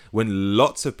 Sometimes when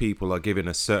lots of people are giving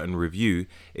a certain review,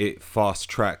 it fast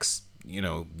tracks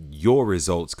your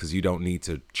results, because you don't need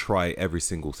to try every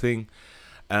single thing.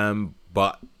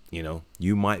 But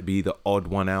you might be the odd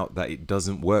one out that it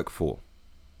doesn't work for.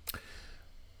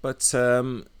 But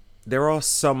there are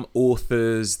some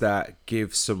authors that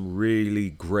give some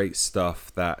really great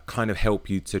stuff that kind of help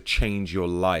you to change your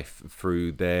life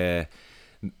through their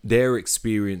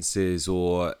experiences,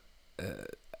 or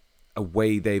a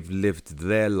way they've lived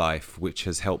their life, which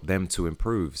has helped them to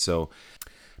improve. So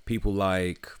people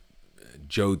like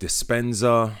Joe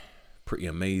Dispenza, pretty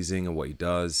amazing at what he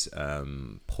does.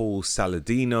 Paul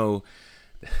Saladino,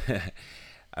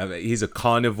 he's a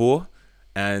carnivore,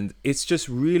 and it's just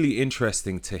really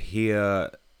interesting to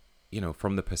hear,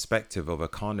 from the perspective of a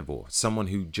carnivore, someone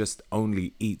who just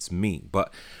only eats meat,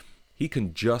 but he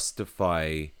can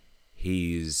justify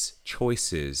his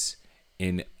choices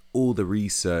in all the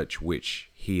research which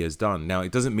he has done. Now,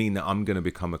 it doesn't mean that I'm going to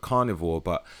become a carnivore,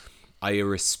 but I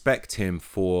respect him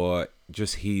for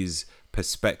just his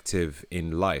perspective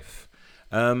in life.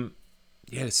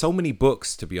 So many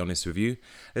books, to be honest with you.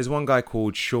 There's one guy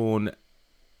called Sean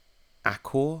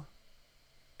Achor.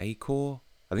 I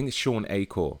think it's Sean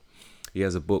Achor. He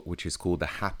has a book which is called The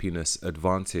Happiness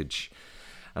Advantage.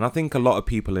 And I think a lot of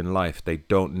people in life, they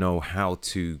don't know how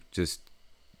to just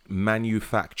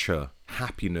manufacture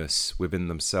happiness within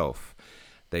themselves.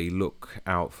 They look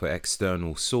out for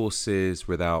external sources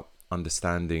without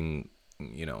understanding,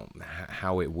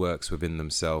 how it works within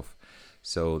themselves.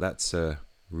 So that's a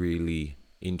really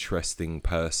interesting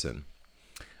person.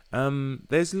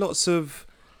 There's lots of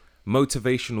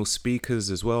motivational speakers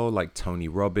as well, like Tony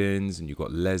Robbins, and you've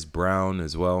got Les Brown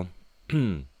as well.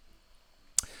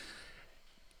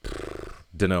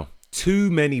 Dunno.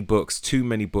 Too many books.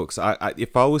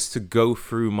 If I was to go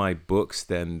through my books,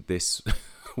 then this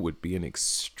would be an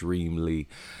extremely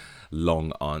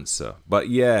long answer. But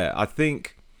yeah, I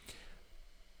think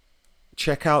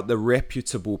check out the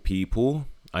reputable people.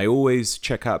 I always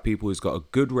check out people who's got a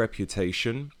good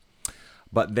reputation,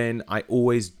 but then I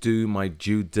always do my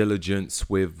due diligence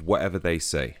with whatever they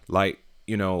say. Like,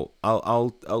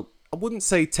 I wouldn't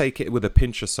say take it with a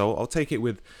pinch of salt. I'll take it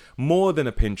with more than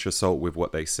a pinch of salt with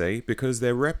what they say, because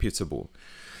they're reputable.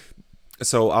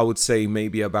 So I would say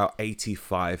maybe about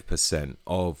 85%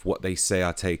 of what they say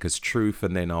I take as truth,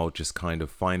 and then I'll just kind of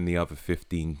find the other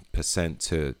 15%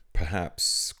 to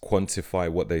perhaps quantify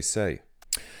what they say.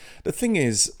 The thing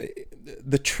is,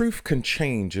 the truth can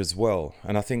change as well.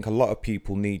 And I think a lot of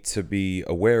people need to be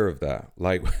aware of that.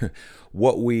 Like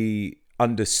what we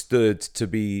understood to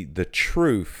be the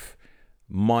truth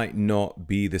might not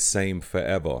be the same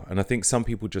forever. And I think some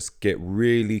people just get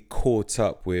really caught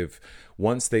up with,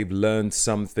 once they've learned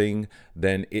something,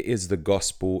 then it is the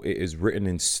gospel, it is written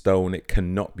in stone, it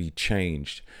cannot be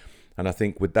changed. And I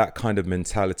think with that kind of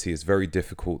mentality, it's very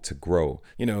difficult to grow.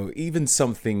 You know, even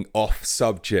something off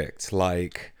subject,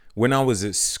 like when I was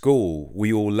at school,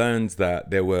 we all learned that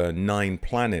there were 9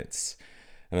 planets.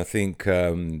 And I think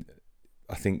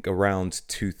around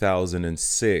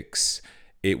 2006,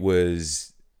 it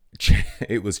was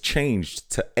changed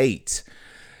to 8.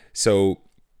 So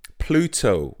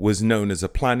Pluto was known as a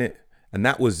planet, and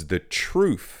that was the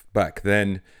truth back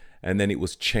then. And then it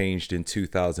was changed in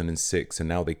 2006, and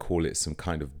now they call it some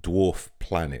kind of dwarf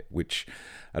planet, which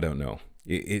I don't know.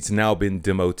 It's now been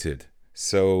demoted.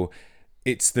 So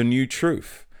it's the new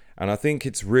truth. And I think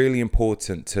it's really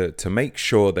important to make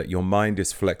sure that your mind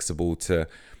is flexible to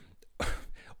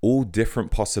all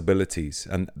different possibilities.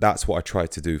 And that's what I try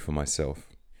to do for myself.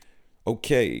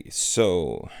 Okay,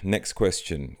 so next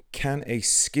question. Can a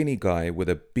skinny guy with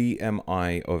a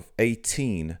BMI of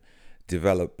 18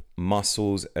 develop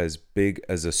muscles as big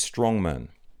as a strong man?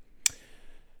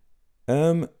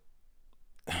 To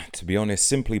be honest,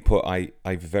 simply put, I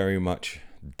very much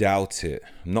doubt it.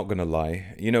 I'm not gonna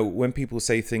lie. You know, when people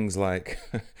say things like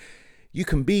you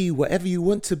can be whatever you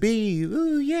want to be,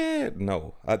 ooh yeah,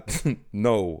 no,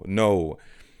 no.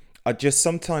 I just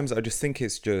think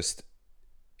it's just,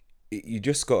 you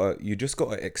just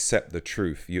gotta accept the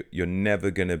truth. You're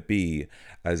never gonna be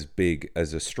as big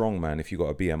as a strong man if you got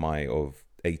a BMI of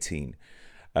 18.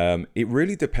 It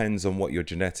really depends on what your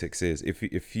genetics is.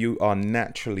 If you are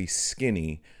naturally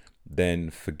skinny, then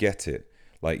forget it.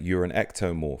 Like, you're an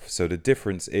ectomorph. So the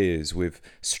difference is, with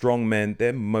strong men,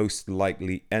 they're most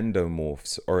likely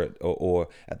endomorphs, or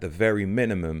at the very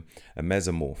minimum, a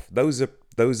mesomorph. Those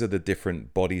are the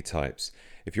different body types.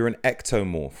 If you're an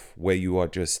ectomorph, where you are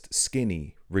just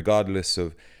skinny, regardless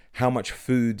of how much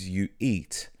food you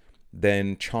eat,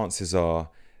 then chances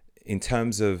are, in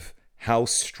terms of how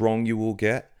strong you will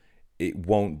get, it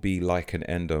won't be like an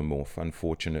endomorph,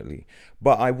 unfortunately.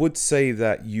 But I would say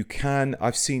that you can.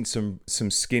 I've seen some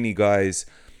skinny guys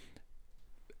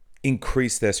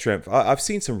increase their strength. I've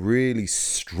seen some really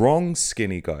strong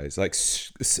skinny guys, like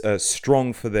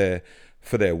strong for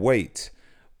their weight,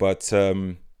 but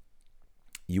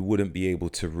you wouldn't be able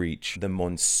to reach the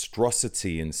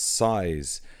monstrosity in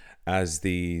size as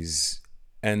these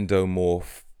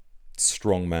endomorph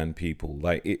strongman people.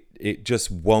 Like, it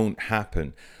just won't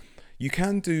happen. You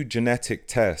can do genetic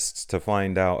tests to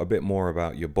find out a bit more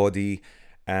about your body,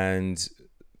 and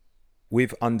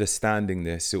with understanding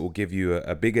this, it will give you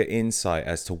a bigger insight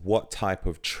as to what type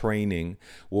of training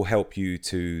will help you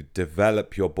to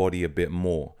develop your body a bit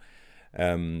more.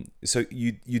 So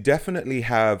you definitely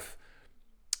have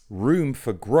room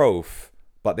for growth,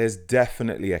 but there's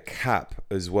definitely a cap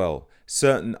as well.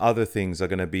 Certain other things are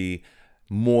going to be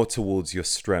more towards your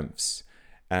strengths.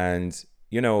 And,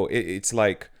 you know, it's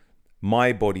like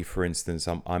my body, for instance,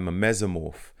 I'm a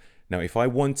mesomorph. Now, if I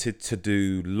wanted to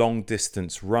do long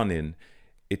distance running,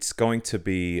 it's going to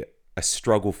be a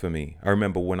struggle for me. I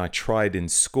remember when I tried in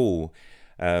school,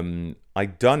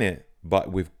 I'd done it,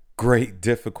 but with great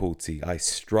difficulty. I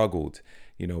struggled.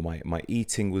 You know, my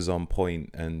eating was on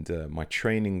point, and my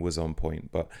training was on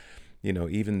point. But, you know,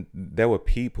 even there were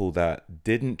people that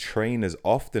didn't train as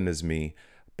often as me,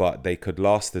 but they could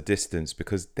last the distance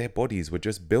because their bodies were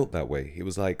just built that way. It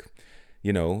was like,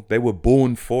 you know, they were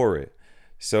born for it.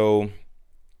 So,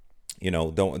 you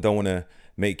know, don't want to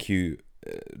make you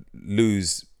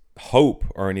lose hope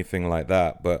or anything like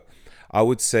that. But I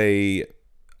would say,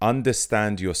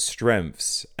 understand your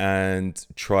strengths and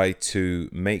try to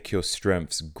make your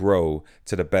strengths grow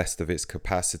to the best of its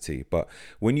capacity. But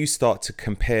when you start to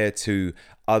compare to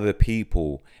other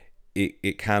people,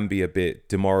 it can be a bit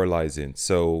demoralizing.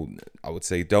 So I would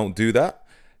say, don't do that.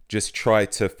 Just try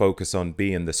to focus on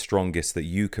being the strongest that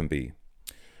you can be.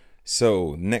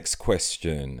 So next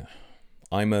question.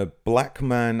 I'm a black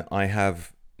man. I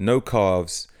have no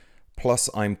calves. Plus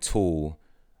I'm tall.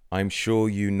 I'm sure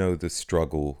you know the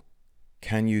struggle.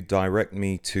 Can you direct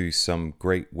me to some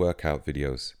great workout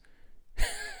videos?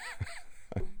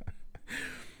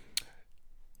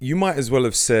 You might as well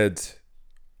have said,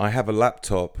 I have a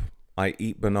laptop. I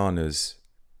eat bananas.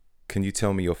 can you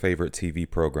tell me your favorite TV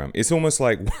program? It's almost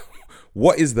like,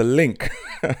 what is the link?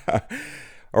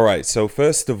 All right. So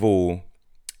first of all,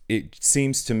 it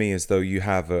seems to me as though you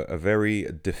have a very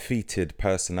defeated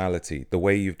personality. The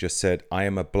way you've just said, I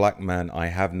am a black man, I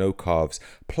have no calves,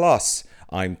 plus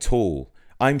I'm tall.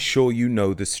 I'm sure you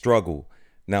know the struggle.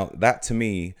 Now, that to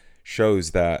me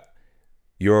shows that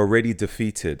you're already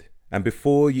defeated. And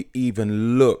before you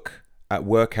even look at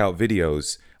workout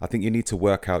videos, I think you need to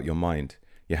work out your mind.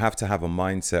 You have to have a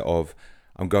mindset of,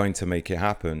 I'm going to make it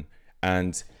happen.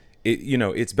 And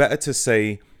it's better to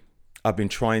say, I've been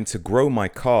trying to grow my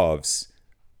calves,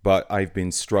 but I've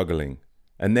been struggling.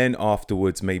 And then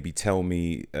afterwards, maybe tell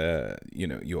me,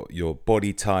 your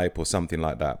body type or something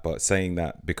like that. But saying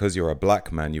that because you're a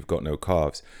black man, you've got no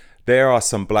calves. There are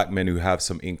some black men who have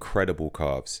some incredible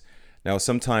calves. Now,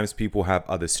 sometimes people have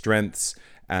other strengths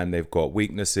and they've got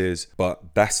weaknesses,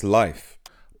 but that's life.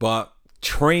 But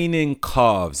training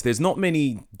calves, there's not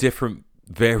many different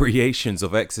variations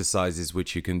of exercises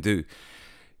which you can do.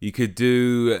 You could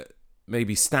do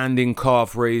maybe standing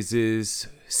calf raises,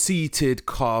 seated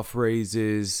calf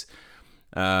raises.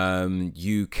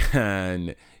 You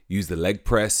can use the leg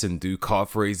press and do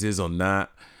calf raises on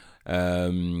that.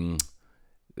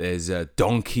 There's a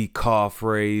donkey calf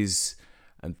raise,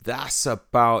 and that's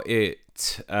about it.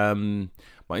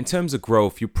 But in terms of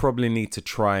growth, you probably need to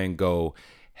try and go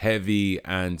heavy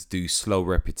and do slow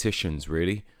repetitions,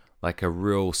 really. Like a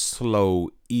real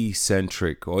slow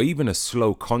eccentric or even a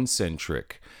slow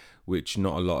concentric, which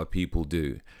not a lot of people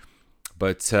do.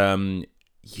 But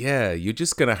you're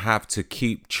just going to have to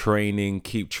keep training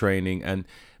and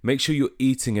make sure you're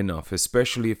eating enough,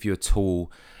 especially if you're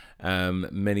tall.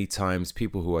 Many times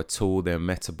people who are tall, their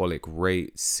metabolic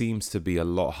rate seems to be a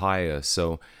lot higher.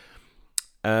 So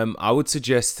I would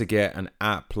suggest to get an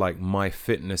app like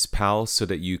MyFitnessPal so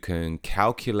that you can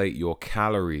calculate your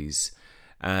calories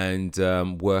and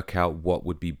work out what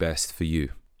would be best for you.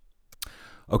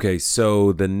 Okay,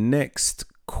 so the next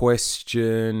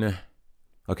question.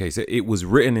 Okay, so it was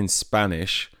written in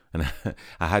Spanish and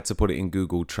I had to put it in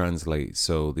Google Translate.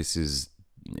 So this is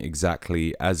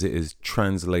exactly as it is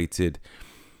translated.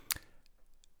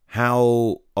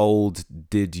 How old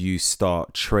did you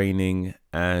start training,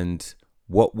 and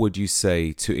what would you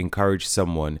say to encourage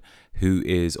someone who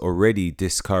is already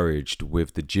discouraged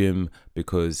with the gym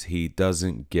because he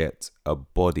doesn't get a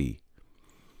body?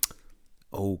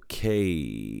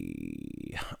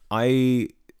 Okay, I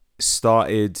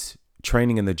started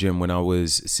training in the gym when I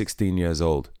was 16 years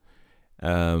old.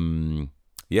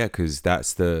 Because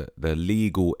that's the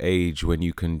legal age when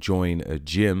you can join a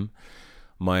gym.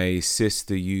 My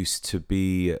sister used to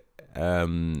be,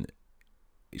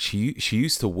 she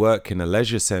used to work in a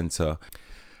leisure center,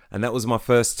 and that was my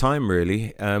first time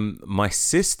really. My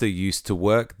sister used to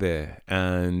work there,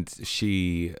 and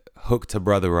she hooked her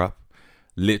brother up,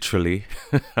 literally.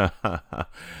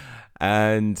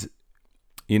 And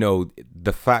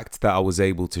the fact that I was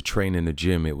able to train in a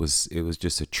gym, it was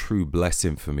just a true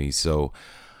blessing for me. So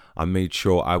I made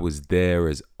sure I was there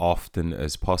as often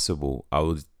as possible.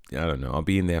 I'll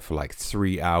be in there for like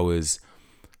 3 hours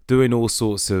doing all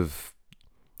sorts of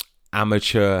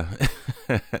amateur,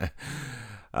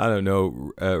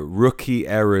 rookie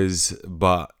errors.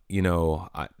 But,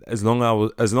 as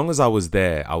long as I was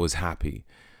there, I was happy.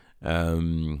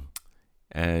 That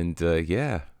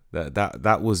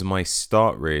was my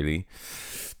start really.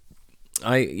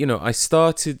 I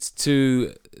started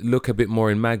to look a bit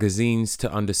more in magazines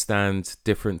to understand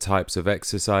different types of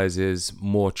exercises,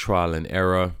 more trial and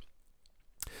error.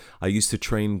 I used to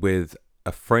train with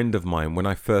a friend of mine when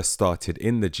I first started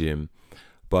in the gym,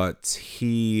 but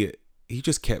he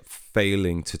just kept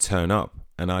failing to turn up.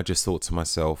 And I just thought to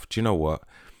myself, do you know what?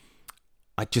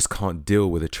 I just can't deal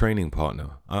with a training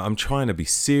partner. I'm trying to be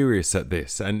serious at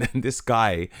this. And this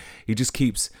guy, he just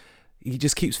keeps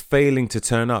failing to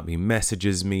turn up. He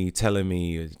messages me, telling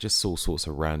me just all sorts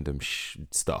of random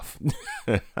stuff.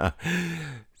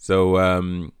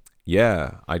 So,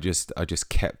 I just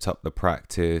kept up the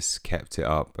practice, kept it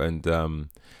up. And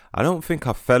I don't think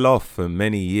I fell off for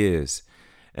many years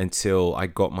until I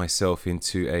got myself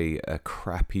into a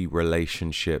crappy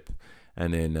relationship.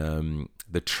 And then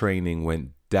the training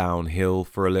went downhill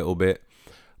for a little bit.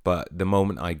 But the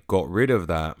moment I got rid of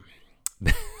that,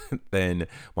 then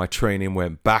my training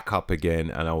went back up again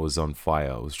and I was on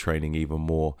fire. I was training even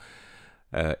more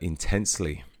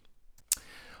intensely.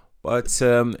 But,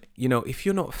 if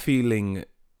you're not feeling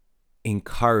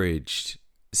encouraged,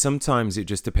 sometimes it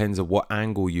just depends on what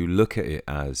angle you look at it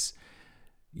as.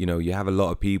 You have a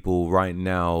lot of people right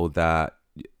now that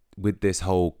with this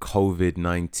whole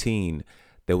COVID-19,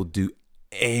 they will do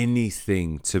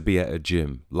anything to be at a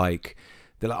gym. Like,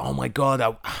 they're like, oh my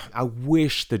God, I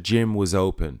wish the gym was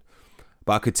open.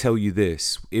 But I could tell you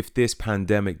this, if this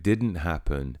pandemic didn't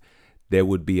happen, there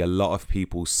would be a lot of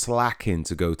people slacking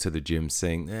to go to the gym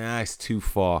saying, it's too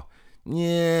far.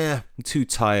 Yeah, I'm too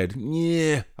tired.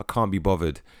 Yeah, I can't be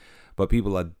bothered. But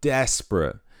people are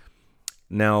desperate.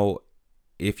 Now,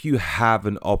 if you have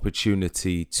an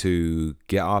opportunity to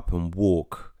get up and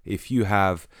walk, if you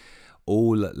have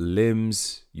all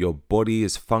limbs, your body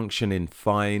is functioning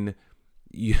fine,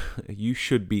 you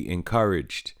should be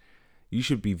encouraged. You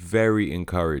should be very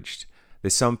encouraged.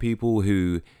 There's some people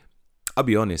who, I'll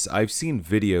be honest, I've seen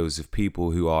videos of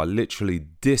people who are literally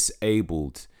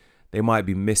disabled. They might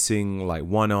be missing like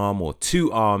one arm or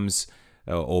two arms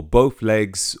or both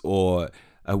legs, or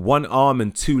one arm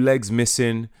and two legs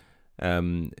missing.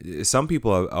 Some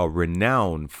people are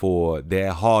renowned for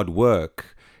their hard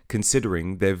work,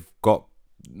 considering they've got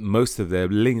most of their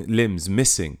limbs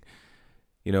missing.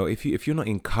 You know, if you're not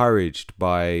encouraged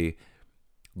by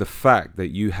the fact that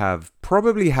you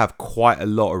probably have quite a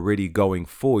lot already going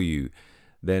for you,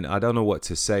 then I don't know what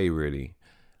to say, really.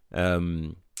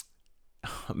 Man,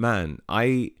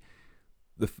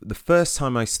 the first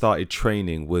time I started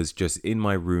training was just in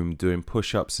my room doing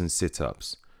push-ups and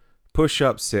sit-ups.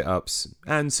 Push-ups, sit-ups,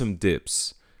 and some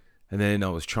dips. And then I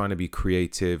was trying to be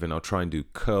creative, and I'll try and do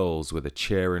curls with a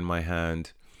chair in my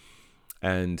hand.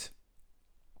 And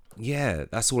yeah,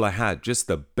 that's all I had, just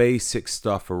the basic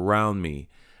stuff around me.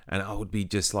 And I would be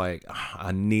just like,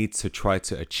 I need to try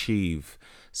to achieve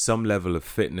some level of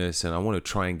fitness, and I want to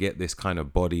try and get this kind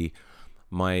of body.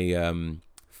 My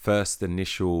first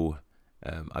initial,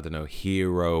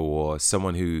 hero or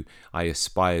someone who I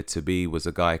aspired to be was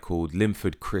a guy called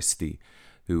Linford Christie,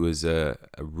 who was a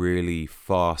really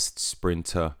fast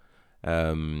sprinter,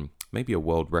 maybe a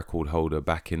world record holder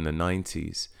back in the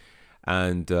 90s.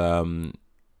 And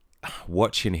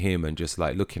watching him and just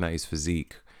like looking at his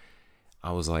physique,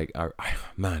 I was like,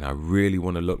 man, I really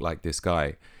want to look like this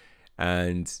guy.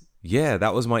 And yeah,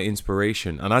 that was my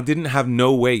inspiration. And I didn't have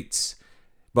no weights,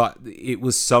 but it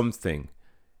was something,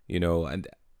 you know. And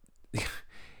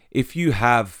if you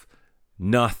have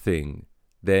nothing,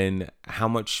 then how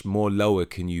much more lower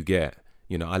can you get?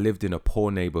 You know, I lived in a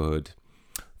poor neighborhood.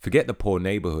 Forget the poor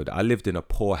neighborhood. I lived in a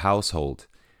poor household.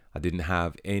 I didn't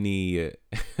have I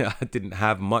didn't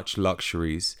have much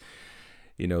luxuries.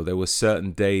 You know, there were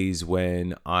certain days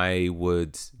when I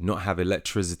would not have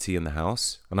electricity in the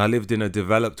house. And I lived in a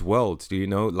developed world, do you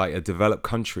know, like a developed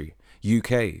country,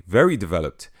 UK, very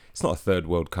developed. It's not a third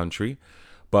world country.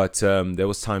 But there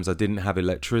was times I didn't have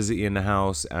electricity in the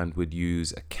house and would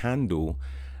use a candle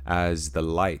as the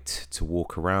light to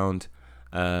walk around.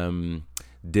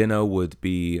 Dinner would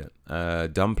be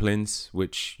dumplings,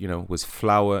 which, you know, was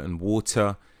flour and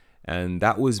water. And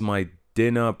that was my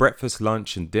dinner, breakfast,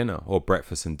 lunch, and dinner, or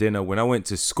breakfast and dinner. When I went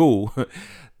to school,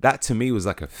 that to me was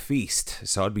like a feast.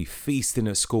 So I'd be feasting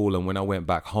at school, and when I went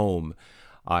back home,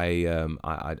 I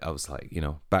was like, you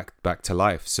know, back to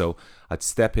life. So I'd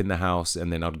step in the house,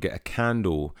 and then I'd get a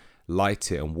candle, light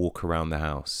it, and walk around the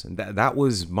house. And that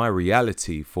was my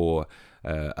reality for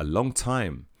a long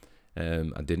time.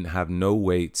 I didn't have no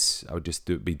weights. I would just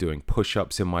be doing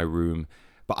push-ups in my room,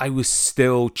 but I was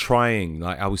still trying.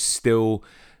 Like, I was still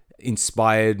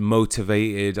inspired,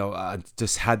 motivated. I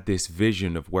just had this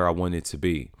vision of where I wanted to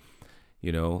be.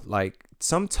 You know, like,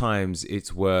 sometimes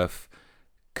it's worth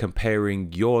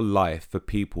comparing your life for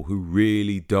people who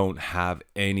really don't have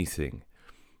anything.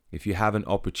 If you have an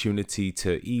opportunity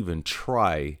to even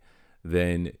try,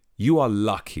 then you are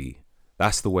lucky.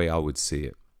 That's the way I would see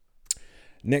it.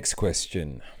 Next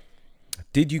question.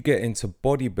 Did you get into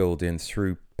bodybuilding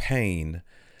through pain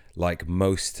like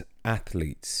most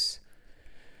athletes?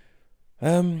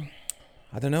 I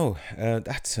don't know.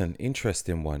 That's an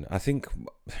interesting one. I think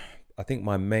I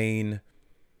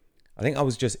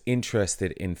was just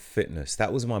interested in fitness.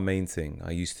 That was my main thing. I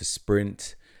used to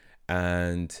sprint,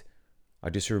 and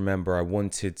I just remember I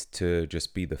wanted to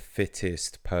just be the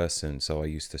fittest person. So I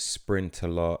used to sprint a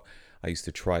lot. I used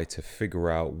to try to figure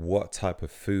out what type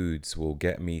of foods will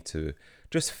get me to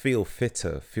just feel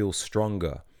fitter, feel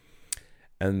stronger.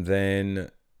 And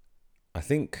then I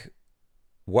think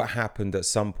what happened at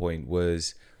some point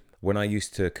was when I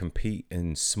used to compete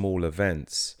in small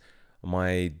events,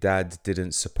 my dad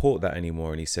didn't support that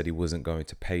anymore, and he said he wasn't going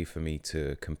to pay for me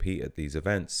to compete at these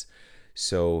events.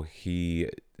 So he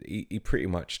pretty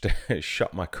much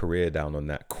shut my career down on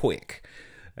that quick.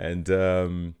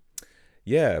 And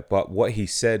yeah, but what he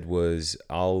said was,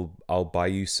 I'll buy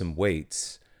you some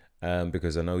weights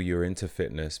because I know you're into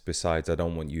fitness. Besides, I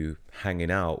don't want you hanging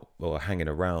out or hanging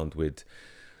around with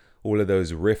all of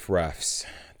those riffraffs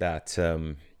that,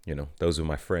 those were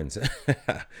my friends.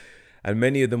 And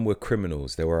many of them were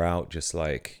criminals. They were out just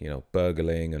like,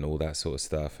 burgling and all that sort of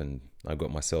stuff. And I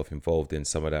got myself involved in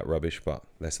some of that rubbish, but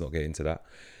let's not get into that.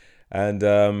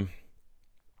 And,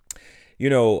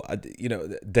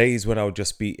 days when I would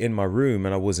just be in my room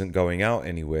and I wasn't going out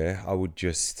anywhere, I would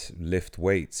just lift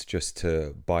weights just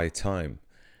to buy time.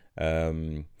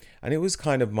 And it was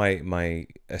kind of my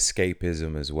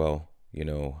escapism as well.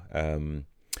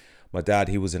 My dad,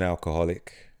 he was an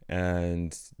alcoholic,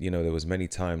 and there was many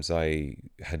times I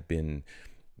had been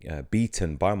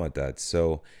beaten by my dad.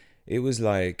 So it was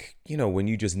like, when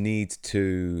you just need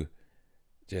to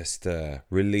just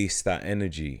release that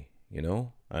energy.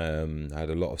 I had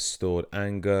a lot of stored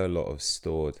anger, a lot of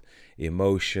stored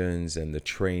emotions, and the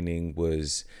training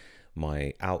was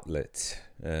my outlet.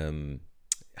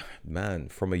 Man,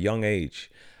 from a young age.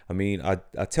 I mean, I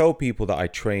tell people that I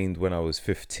trained when I was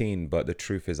 15, but the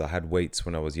truth is I had weights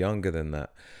when I was younger than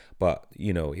that. But,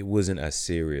 it wasn't as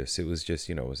serious. It was just,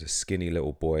 I was a skinny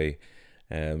little boy,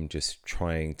 just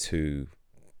trying to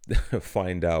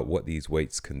find out what these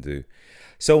weights can do.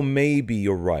 So maybe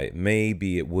you're right.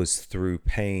 Maybe it was through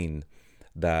pain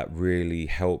that really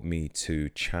helped me to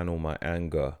channel my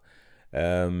anger.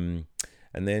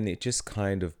 And then it just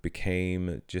kind of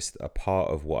became just a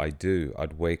part of what I do.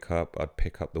 I'd wake up, I'd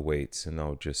pick up the weights, and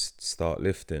I'll just start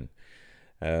lifting.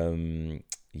 It's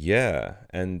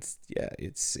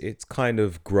kind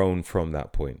of grown from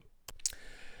that point.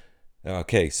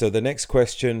 Okay, so the next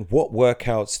question, what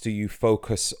workouts do you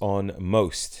focus on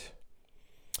most?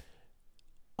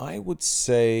 I would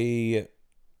say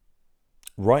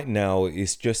right now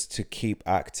is just to keep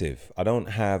active. I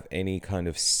don't have any kind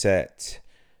of set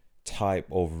type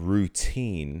of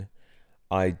routine.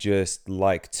 I just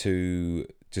like to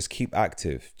just keep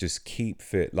active, just keep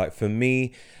fit. Like for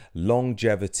me,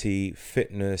 longevity,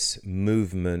 fitness,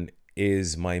 movement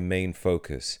is my main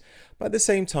focus. But at the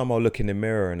same time, I'll look in the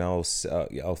mirror and I'll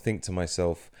think to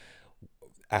myself,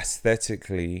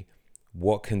 aesthetically,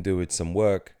 what can do with some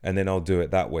work, and then I'll do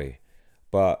it that way.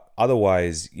 But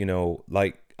otherwise,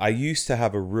 like I used to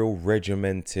have a real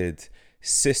regimented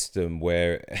system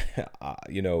where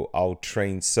I'll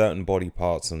train certain body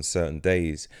parts on certain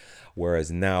days,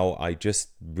 whereas now I just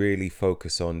really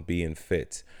focus on being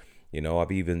fit.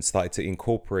 I've even started to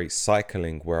incorporate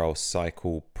cycling, where I'll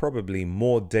cycle probably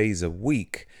more days a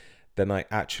week than I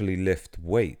actually lift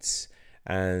weights.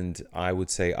 And I would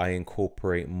say I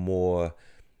incorporate more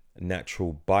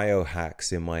natural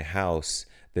biohacks in my house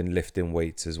than lifting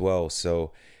weights as well.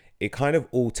 So it kind of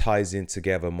all ties in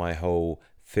together, my whole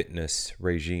fitness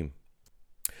regime.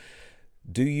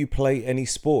 Do you play any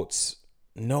sports?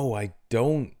 No, I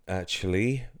don't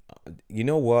actually. You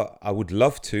know what? I would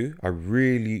love to. I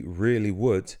really, really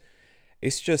would.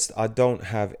 It's just I don't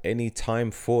have any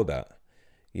time for that.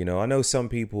 I know some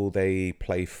people, they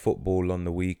play football on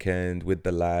the weekend with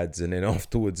the lads and then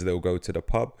afterwards they'll go to the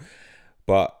pub.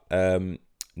 But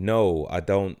no, I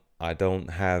don't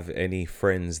have any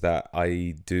friends that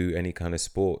I do any kind of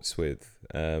sports with.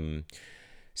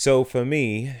 So for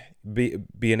me,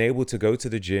 being able to go to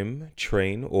the gym,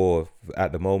 train, or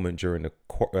at the moment during the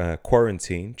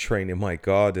quarantine, train in my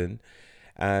garden,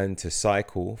 and to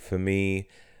cycle, for me,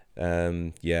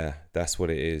 that's what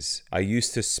it is. I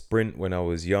used to sprint when I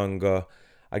was younger.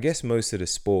 I guess most of the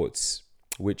sports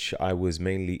which I was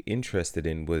mainly interested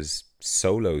in was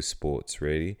solo sports,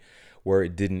 really, where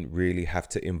it didn't really have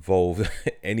to involve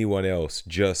anyone else,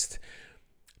 just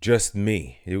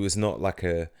me. It was not like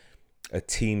a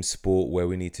team sport where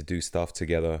we need to do stuff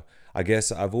together. I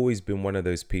guess I've always been one of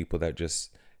those people that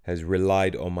just has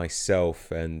relied on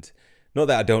myself, and not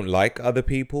that I don't like other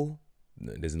people.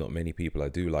 There's not many people I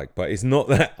do like, but it's not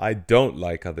that I don't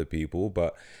like other people,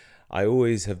 but I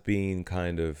always have been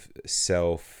kind of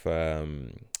self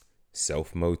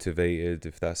motivated,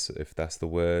 if that's the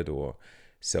word, or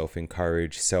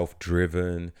self-encouraged,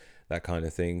 self-driven, that kind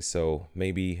of thing. So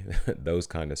maybe those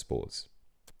kind of sports.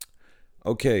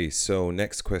 Okay, so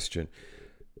next question.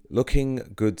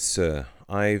 Looking good, sir.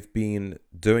 I've been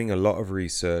doing a lot of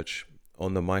research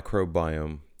on the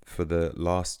microbiome for the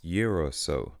last year or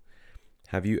so.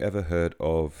 Have you ever heard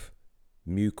of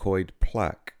mucoid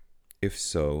plaque? If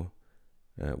so,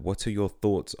 what are your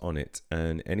thoughts on it,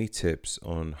 and any tips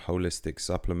on holistic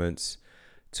supplements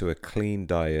to a clean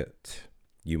diet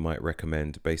you might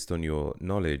recommend based on your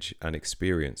knowledge and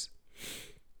experience?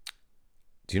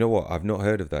 Do you know what? I've not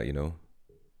heard of that,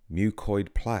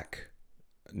 Mucoid plaque.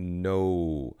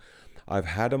 No. I've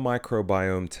had a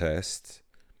microbiome test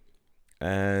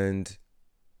and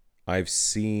I've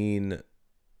seen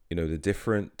the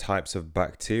different types of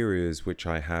bacterias which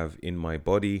I have in my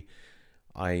body.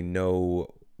 I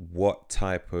know what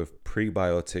type of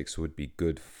prebiotics would be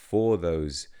good for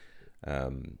those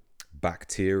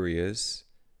bacterias,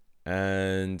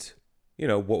 and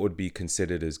what would be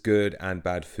considered as good and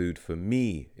bad food for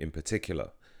me in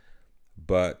particular.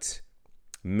 But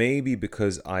maybe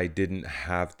because I didn't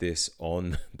have this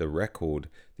on the record,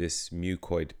 this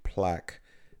mucoid plaque,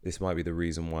 this might be the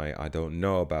reason why I don't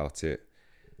know about it.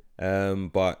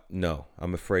 But no,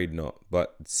 I'm afraid not.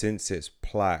 But since it's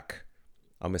plaque,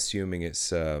 I'm assuming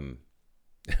it's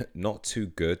not too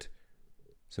good.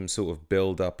 Some sort of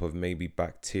build-up of maybe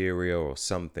bacteria or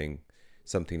something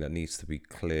that needs to be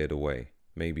cleared away.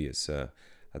 Maybe it's I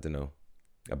don't know,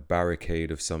 a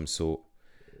barricade of some sort.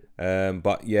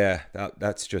 But yeah,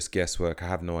 that's just guesswork. I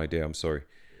have no idea. I'm sorry.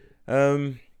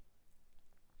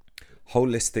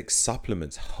 Holistic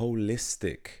supplements.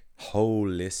 Holistic.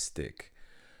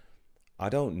 I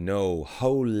don't know.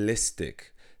 Holistic.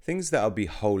 Things that'll be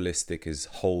holistic is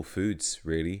whole foods,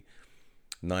 really.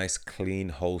 Nice, clean,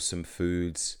 wholesome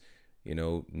foods.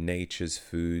 Nature's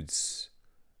foods,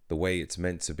 the way it's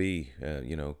meant to be.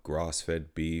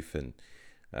 Grass-fed beef and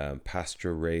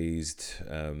pasture-raised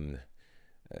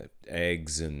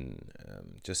eggs, and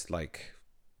just like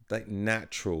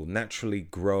naturally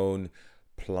grown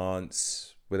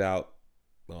plants without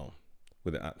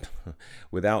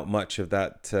without much of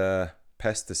that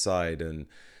pesticide and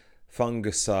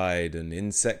fungicide and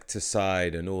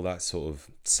insecticide and all that sort of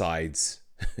sides.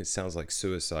 It sounds like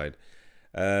suicide.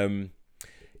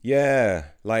 Yeah,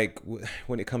 like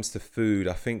when it comes to food,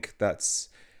 I think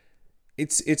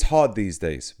it's hard these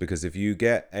days, because if you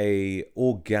get a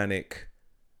organic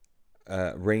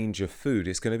range of food,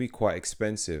 it's going to be quite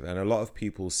expensive, and a lot of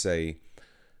people say,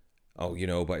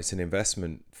 oh, but it's an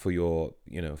investment for your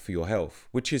health,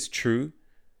 which is true.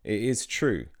 It is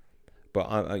true. But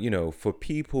for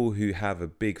people who have a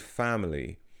big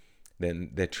family,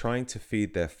 then they're trying to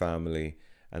feed their family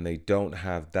and they don't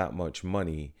have that much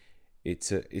money.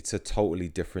 It's a totally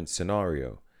different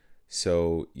scenario.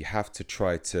 So you have to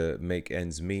try to make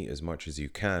ends meet as much as you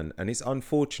can. And it's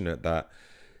unfortunate that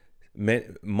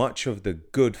much of the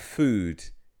good food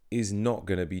is not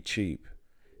going to be cheap.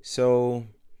 So,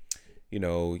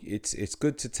 it's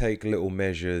good to take little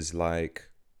measures, like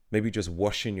maybe just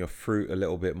washing your fruit a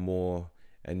little bit more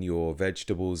and your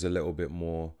vegetables a little bit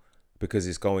more, because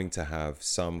it's going to have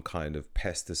some kind of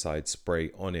pesticide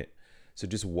spray on it. So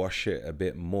just wash it a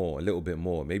little bit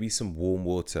more, maybe some warm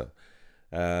water.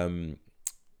 If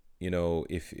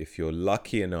you're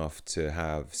lucky enough to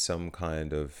have some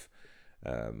kind of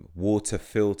water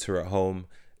filter at home,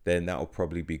 then that'll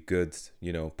probably be good.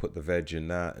 Put the veg in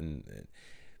that, and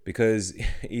because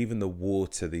even the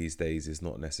water these days is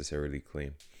not necessarily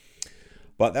clean.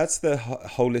 But that's the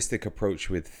holistic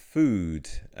approach with food.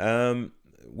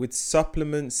 With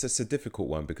supplements, it's a difficult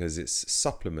one because it's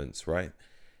supplements, right?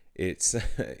 It's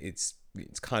it's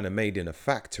kind of made in a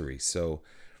factory. So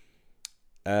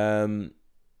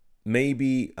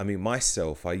maybe,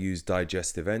 myself, I use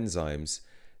digestive enzymes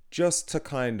just to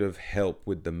kind of help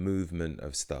with the movement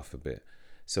of stuff a bit.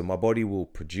 So my body will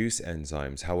produce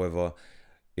enzymes. However,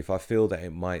 if I feel that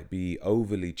it might be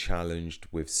overly challenged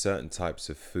with certain types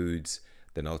of foods,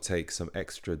 then I'll take some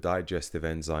extra digestive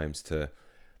enzymes to,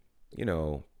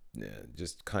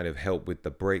 just kind of help with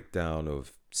the breakdown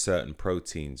of certain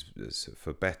proteins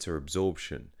for better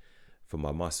absorption for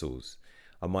my muscles.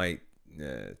 I might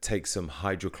take some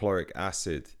hydrochloric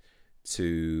acid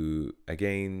to,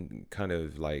 again, kind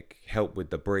of like help with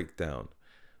the breakdown.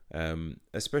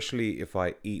 Especially if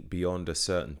I eat beyond a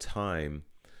certain time,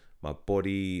 my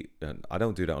body, and I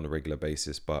don't do that on a regular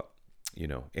basis, but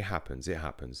it happens.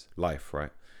 Life,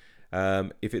 right?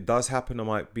 If it does happen, I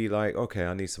might be like, okay,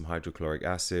 I need some hydrochloric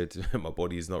acid. My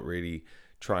body is not really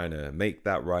trying to make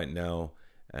that right now,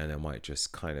 and I might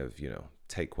just kind of,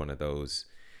 take one of those.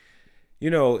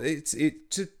 It's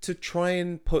to try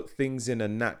and put things in a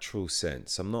natural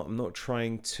sense. I'm not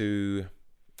trying to,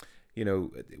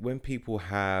 when people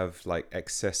have like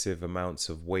excessive amounts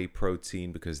of whey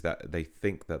protein because that they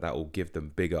think that will give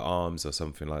them bigger arms or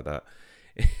something like that.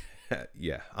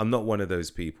 Yeah, I'm not one of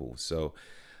those people. So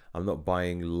I'm not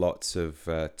buying lots of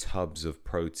tubs of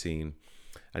protein.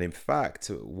 And in fact,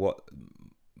 what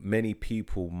many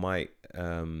people might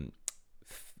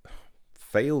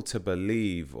fail to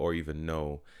believe or even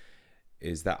know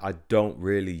is that I don't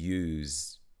really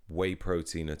use whey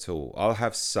protein at all. I'll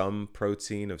have some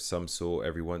protein of some sort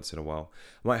every once in a while.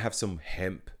 I might have some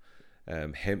hemp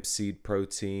seed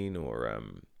protein, or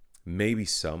maybe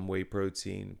some whey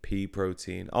protein, pea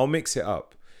protein. I'll mix it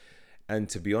up. And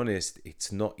to be honest,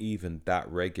 it's not even that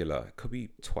regular. It could be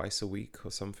twice a week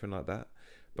or something like that.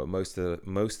 But most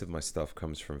of my stuff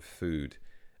comes from food.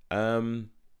 Holistic.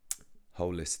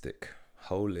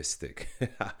 Holistic.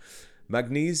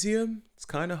 Magnesium, it's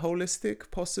kind of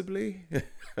holistic, possibly.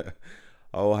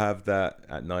 I'll have that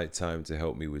at night time to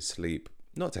help me with sleep.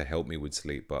 Not to help me with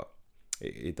sleep, but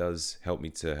it does help me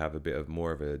to have a bit of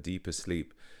more of a deeper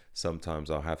sleep. Sometimes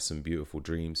I'll have some beautiful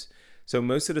dreams. So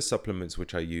most of the supplements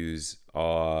which I use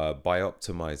are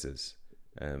bioptimizers.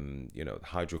 The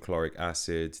hydrochloric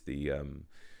acid, the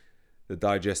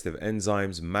digestive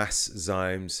enzymes,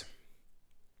 Masszymes.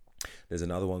 There's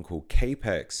another one called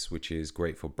Capex, which is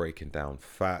great for breaking down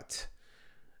fat.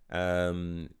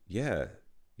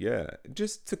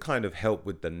 Just to kind of help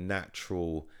with the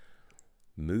natural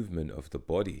movement of the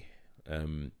body.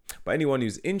 But anyone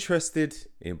who's interested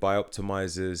in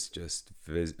bioptimizers, just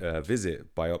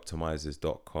visit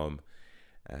bioptimizers.com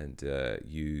and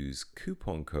use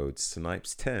coupon code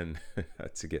SNIPES10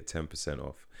 to get 10%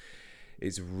 off.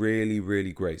 It's really,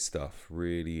 really great stuff.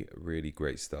 Really, really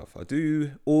great stuff. I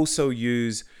do also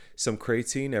use some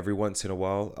creatine every once in a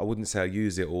while. I wouldn't say I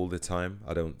use it all the time.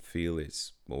 I don't feel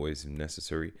it's always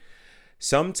necessary.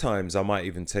 Sometimes I might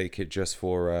even take it just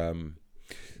for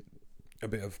a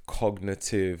bit of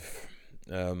cognitive,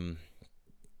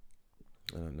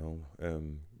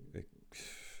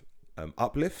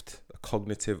 uplift, a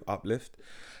cognitive uplift.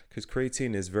 Because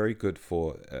creatine is very good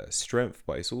for strength,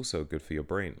 but it's also good for your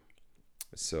brain.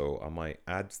 So I might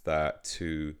add that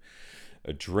to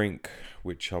a drink,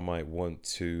 which I might want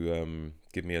to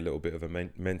give me a little bit of a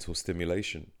mental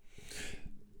stimulation.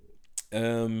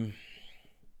 And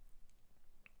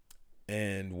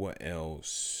what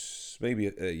else? Maybe,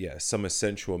 some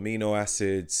essential amino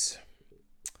acids.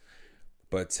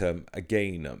 But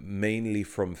again, mainly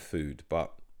from food.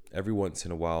 But every once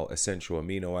in a while, essential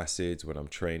amino acids when I'm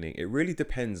training. It really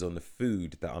depends on the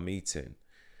food that I'm eating.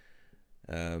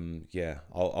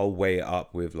 I'll weigh it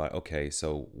up with like, okay,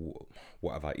 so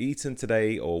what have I eaten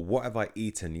today, or what have I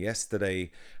eaten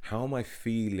yesterday? How am I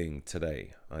feeling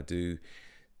today? I do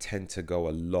tend to go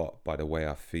a lot by the way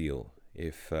I feel.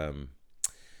 If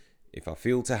I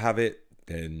feel to have it,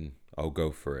 then I'll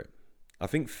go for it. I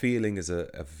think feeling is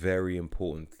a very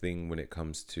important thing when it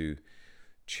comes to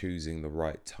choosing the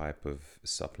right type of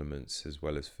supplements as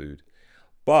well as food.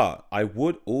 But I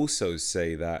would also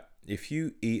say that if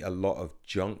you eat a lot of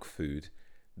junk food,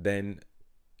 then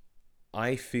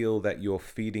I feel that you're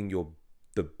feeding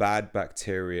the bad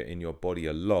bacteria in your body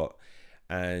a lot,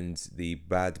 and the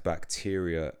bad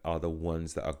bacteria are the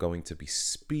ones that are going to be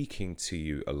speaking to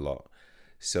you a lot.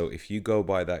 So if you go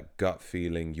by that gut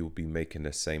feeling, you'll be making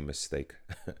the same mistake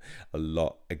a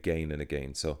lot again and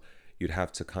again. So you'd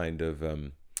have to kind of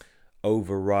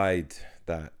override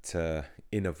that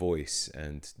inner voice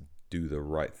and do the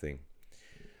right thing.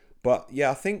 But yeah,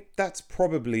 I think that's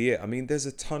probably it. I mean, there's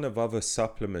a ton of other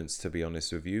supplements, to be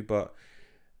honest with you, but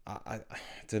I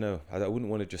don't know. I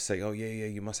wouldn't want to just say, oh, yeah,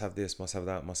 you must have this, must have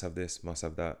that, must have this, must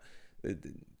have that.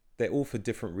 They're all for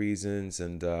different reasons,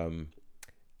 and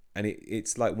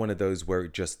it's like one of those where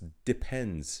it just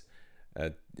depends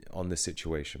on the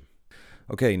situation.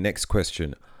 Okay, next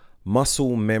question.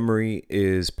 Muscle memory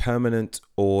is permanent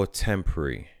or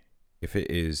temporary? If it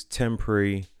is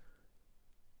temporary,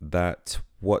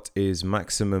 what is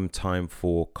maximum time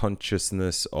for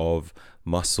consciousness of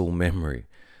muscle memory?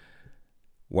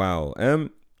 Wow.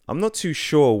 I'm not too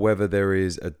sure whether there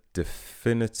is a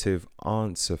definitive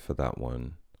answer for that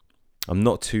one. I'm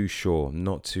not too sure.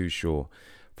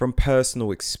 From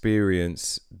personal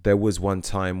experience, there was one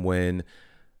time when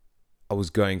I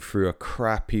was going through a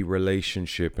crappy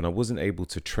relationship and I wasn't able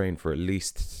to train for at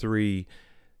least 3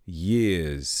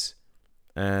 years.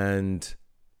 And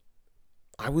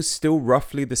I was still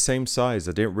roughly the same size.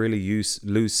 I didn't really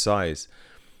lose size.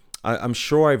 I'm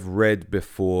sure I've read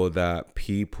before that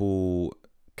people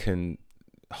can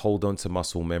hold on to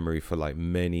muscle memory for like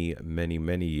many, many,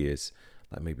 many years,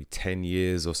 like maybe 10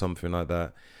 years or something like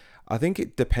that. I think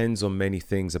it depends on many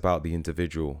things about the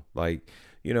individual, like,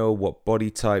 what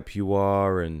body type you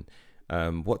are, and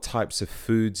what types of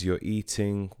foods you're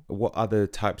eating, what other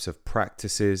types of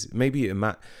practices. Maybe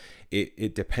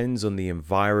it depends on the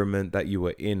environment that you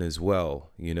were in as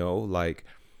well, like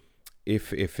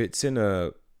if it's in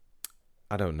a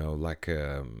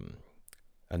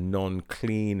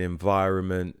non-clean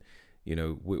environment,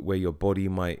 where your body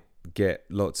might get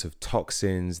lots of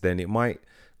toxins, then it might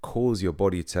cause your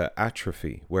body to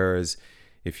atrophy. Whereas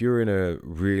if you're in a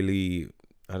really,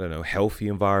 healthy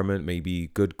environment,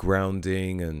 maybe good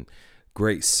grounding and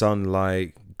great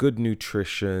sunlight, good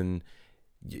nutrition,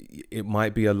 it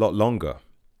might be a lot longer.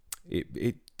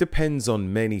 it depends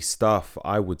on many stuff,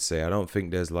 I would say. I don't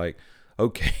think there's like,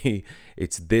 okay,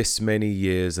 it's this many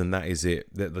years and that is it.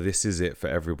 This is it for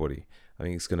everybody. I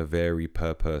think it's going to vary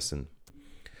per person.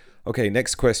 Okay,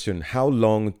 next question. How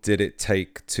long did it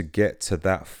take to get to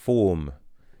that form?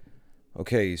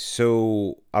 Okay,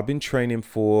 so I've been training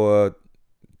for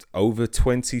over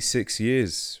 26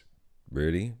 years,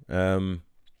 really.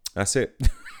 That's it.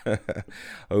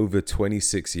 Over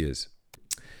 26 years.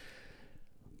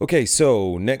 Okay,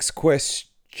 so next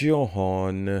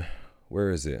question. Where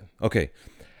is it? Okay.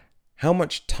 How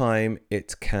much time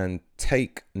it can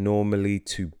take normally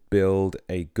to build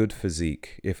a good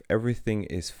physique if everything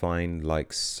is fine,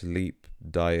 like sleep,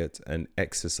 diet, and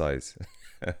exercise?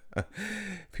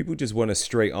 People just want a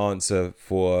straight answer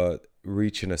for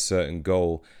reaching a certain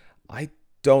goal. I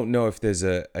don't know if there's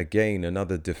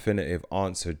another definitive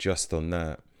answer just on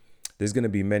that. There's going to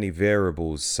be many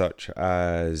variables such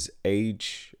as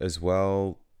age as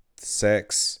well,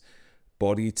 sex,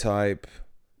 body type,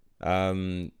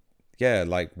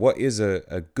 like what is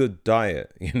a good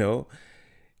diet,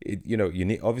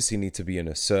 obviously need to be in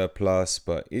a surplus,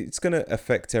 but it's going to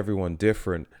affect everyone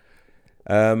different.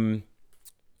 But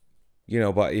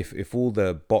if all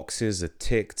the boxes are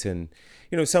ticked and,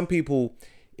 some people,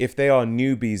 if they are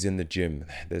newbies in the gym,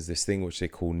 there's this thing which they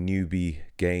call newbie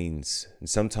gains. And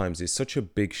sometimes it's such a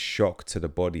big shock to the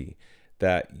body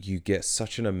that you get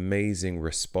such an amazing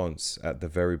response at the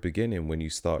very beginning when you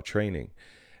start training.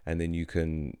 And then you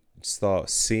can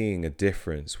start seeing a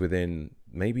difference within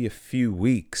maybe a few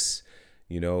weeks,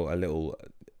 a little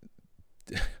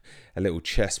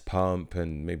chest pump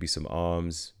and maybe some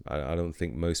arms. I don't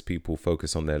think most people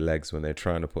focus on their legs when they're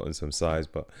trying to put on some size,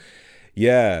 but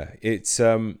yeah, it's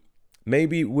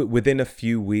maybe within a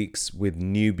few weeks with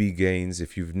newbie gains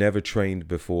if you've never trained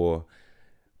before.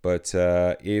 But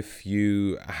if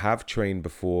you have trained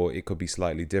before, it could be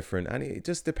slightly different, and it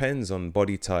just depends on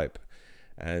body type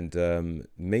and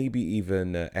maybe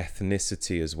even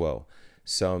ethnicity as well.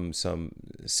 Some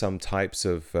types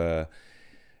of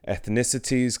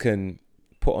ethnicities can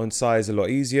put on size a lot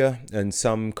easier, and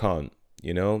some can't.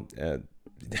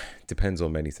 Depends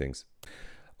on many things.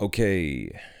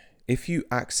 Okay, if you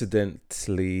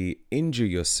accidentally injure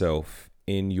yourself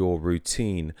in your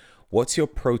routine, what's your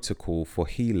protocol for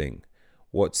healing?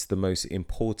 What's the most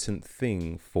important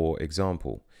thing, for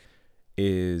example?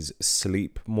 Is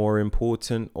sleep more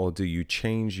important, or do you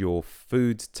change your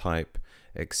food type,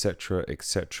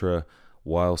 etc.,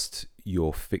 whilst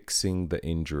you're fixing the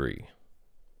injury?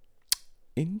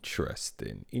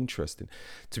 Interesting.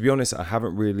 To be honest, I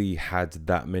haven't really had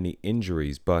that many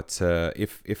injuries, but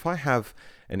if I have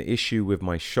an issue with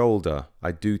my shoulder,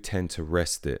 I do tend to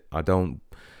rest it. I don't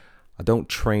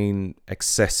train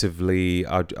excessively.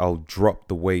 I'll drop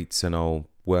the weights and I'll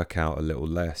work out a little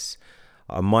less.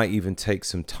 I might even take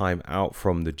some time out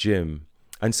from the gym.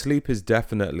 And sleep is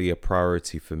definitely a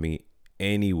priority for me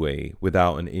anyway,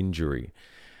 without an injury.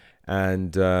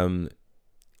 And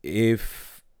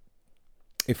if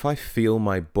I feel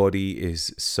my body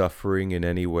is suffering in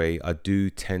any way, I do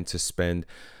tend to spend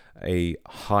a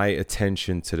high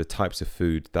attention to the types of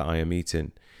food that I am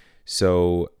eating.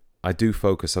 So I do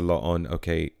focus a lot on,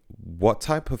 okay, what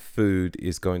type of food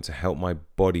is going to help my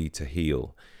body to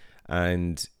heal?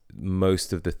 And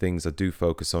most of the things I do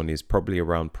focus on is probably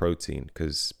around protein,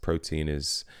 because protein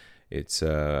is it's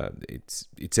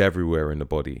everywhere in the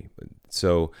body.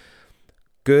 So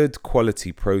good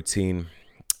quality protein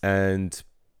and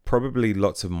probably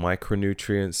lots of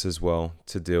micronutrients as well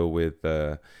to deal with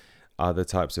other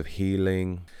types of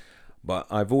healing. But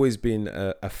I've always been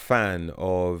a fan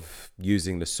of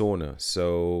using the sauna.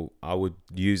 So I would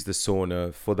use the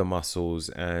sauna for the muscles,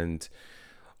 and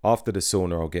after the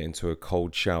sauna, I'll get into a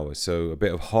cold shower. So a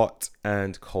bit of hot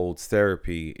and cold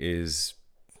therapy is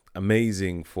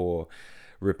amazing for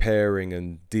repairing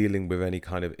and dealing with any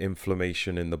kind of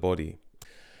inflammation in the body.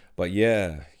 But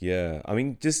yeah. I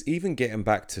mean, just even getting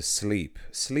back to sleep.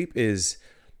 Sleep is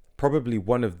probably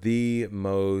one of the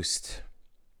most,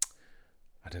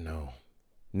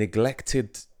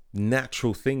 neglected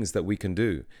natural things that we can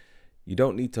do. You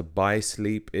don't need to buy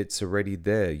sleep. It's already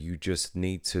there. You just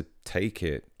need to take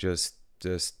it. Just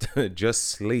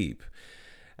sleep.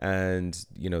 And,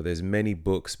 there's many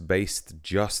books based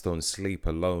just on sleep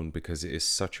alone because it is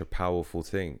such a powerful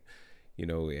thing.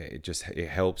 It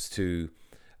helps to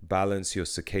balance your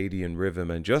circadian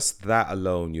rhythm, and just that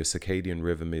alone, your circadian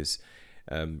rhythm is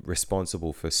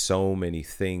responsible for so many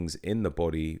things in the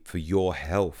body for your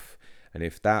health. And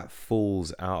if that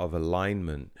falls out of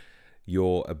alignment,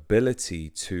 your ability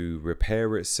to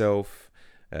repair itself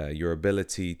your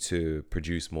ability to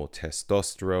produce more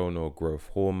testosterone or growth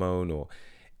hormone or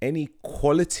any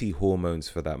quality hormones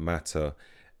for that matter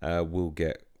will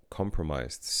get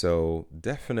compromised. So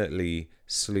definitely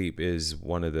sleep is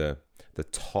one of the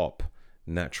top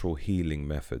natural healing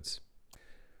methods.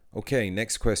 Okay,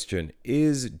 next question.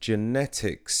 Is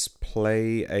genetics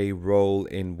play a role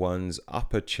in one's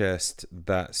upper chest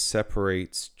that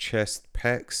separates chest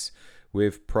pecs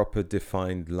with proper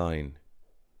defined line?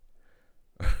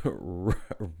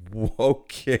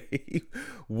 Okay.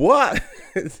 What?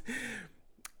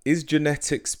 Is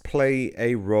genetics play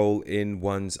a role in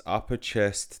one's upper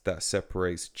chest that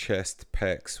separates chest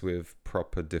pecs with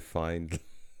proper defined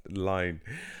line?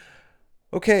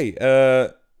 Okay,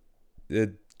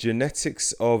 the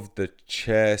genetics of the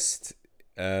chest,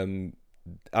 I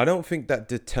don't think that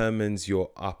determines your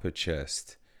upper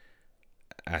chest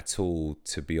at all,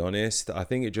 to be honest. I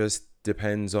think it just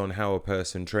depends on how a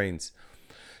person trains.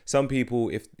 Some people,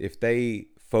 if they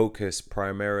focus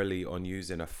primarily on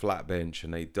using a flat bench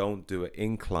and they don't do an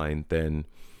incline, then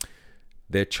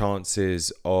their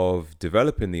chances of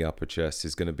developing the upper chest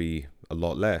is going to be a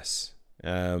lot less.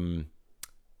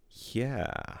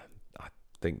 Yeah, I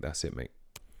think that's it, mate.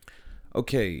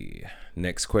 Okay,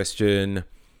 next question.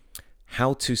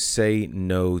 How to say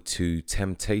no to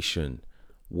temptation?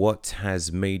 What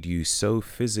has made you so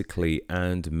physically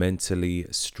and mentally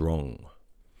strong?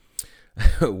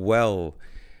 Well,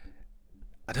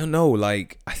 I don't know.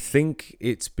 Like, I think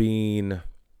it's been,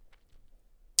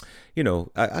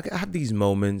 I have these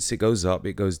moments. It goes up,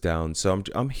 it goes down. So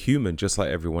I'm human, just like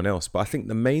everyone else. But I think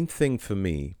the main thing for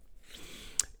me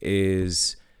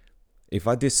is if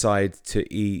I decide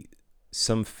to eat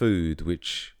some food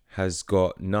which has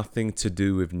got nothing to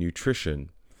do with nutrition,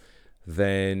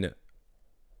 then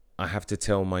I have to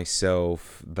tell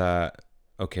myself that,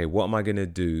 okay, what am I going to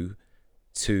do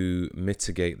to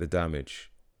mitigate the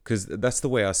damage? Because that's the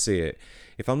way I see it.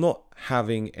 If I'm not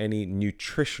having any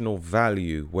nutritional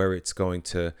value where it's going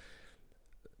to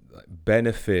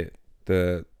benefit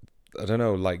me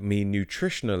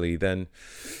nutritionally, then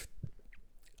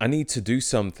I need to do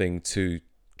something to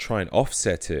try and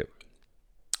offset it.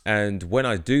 And when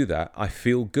I do that, I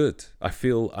feel good. I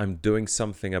feel I'm doing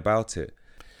something about it.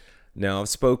 Now, I've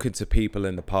spoken to people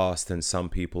in the past, and some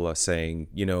people are saying,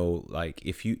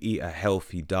 if you eat a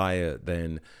healthy diet,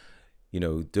 then,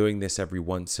 doing this every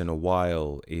once in a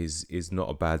while is not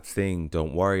a bad thing.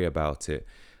 Don't worry about it.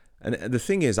 And the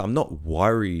thing is, I'm not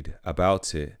worried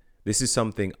about it. This is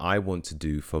something I want to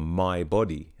do for my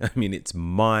body. I mean, it's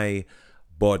my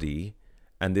body,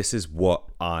 and this is what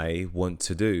I want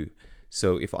to do.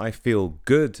 So if I feel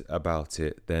good about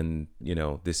it, then,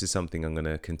 this is something I'm going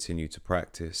to continue to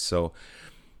practice. So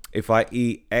if I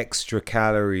eat extra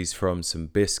calories from some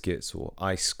biscuits or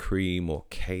ice cream or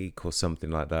cake or something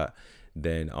like that,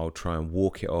 then I'll try and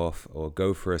walk it off or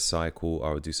go for a cycle,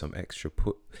 or I'll do some extra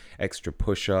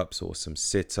push-ups or some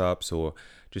sit-ups, or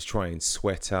just try and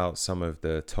sweat out some of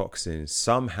the toxins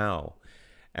somehow.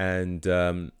 And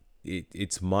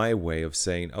it's my way of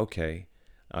saying, okay,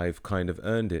 I've kind of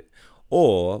earned it.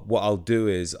 Or what I'll do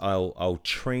is I'll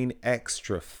train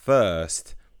extra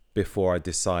first before I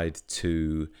decide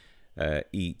to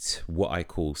eat what I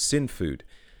call sin food.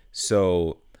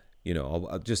 So,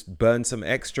 I'll just burn some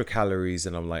extra calories,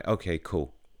 and I'm like, okay,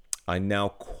 cool. I now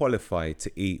qualify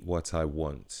to eat what I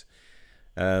want.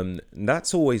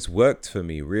 That's always worked for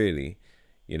me, really.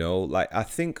 I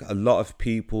think a lot of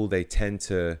people, they tend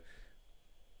to,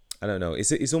 I don't know,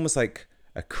 it's almost like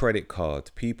a credit card.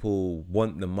 People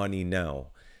want the money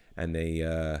now, and they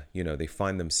they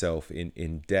find themselves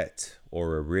in debt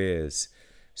or arrears,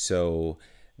 so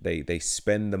they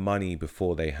spend the money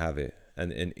before they have it.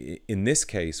 And in this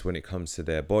case, when it comes to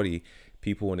their body,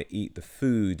 people want to eat the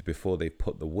food before they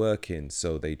put the work in,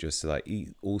 so they just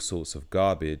eat all sorts of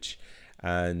garbage,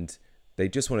 and they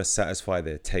just want to satisfy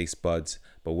their taste buds.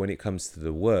 But when it comes to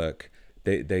the work,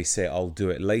 they say, I'll do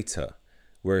it later.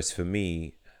 Whereas for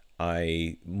me,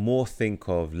 I more think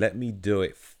of, let me do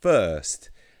it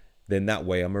first, then that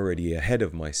way I'm already ahead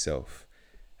of myself.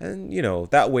 And,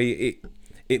 that way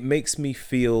it makes me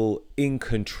feel in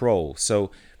control.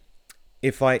 So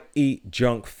if I eat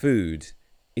junk food,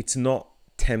 it's not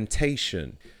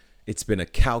temptation. It's been a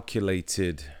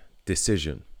calculated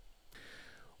decision.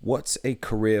 What's a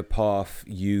career path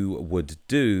you would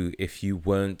do if you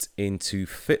weren't into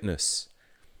fitness?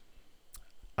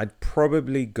 I'd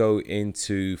probably go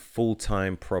into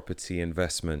full-time property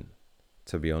investment,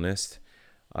 to be honest.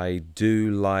 I do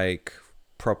like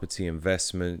property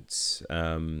investments.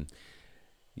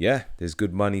 There's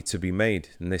good money to be made.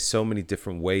 And there's so many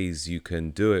different ways you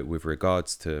can do it with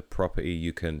regards to property.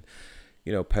 You can,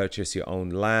 purchase your own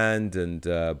land and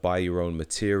buy your own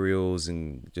materials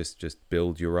and just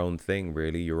build your own thing,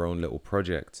 really, your own little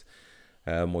project.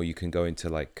 Or you can go into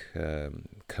like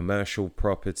commercial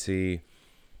property.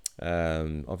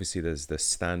 Obviously, there's the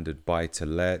standard buy to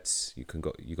lets. You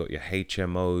got your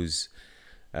HMOs,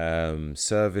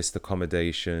 serviced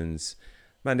accommodations.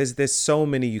 Man, there's so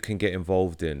many you can get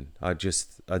involved in. I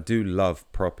do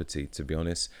love property, to be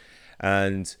honest.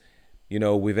 And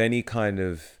with any kind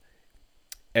of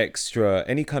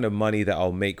money that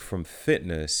I'll make from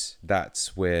fitness,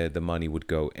 that's where the money would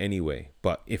go anyway.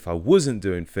 But if I wasn't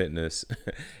doing fitness,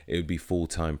 it would be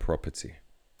full-time property.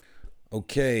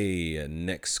 Okay,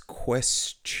 next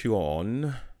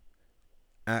question.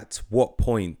 At what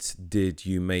point did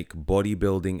you make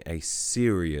bodybuilding a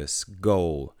serious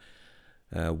goal?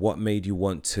 What made you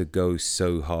want to go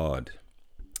so hard?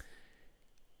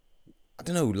 I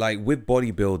don't know, like with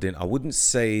bodybuilding, I wouldn't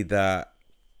say that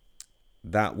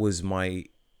was my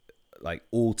like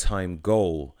all-time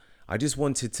goal. I just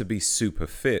wanted to be super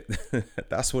fit.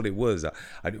 That's what it was.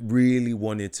 I really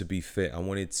wanted to be fit. I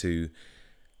wanted to,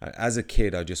 as a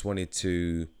kid, I wanted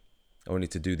to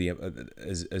do the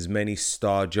as many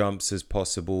star jumps as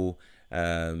possible,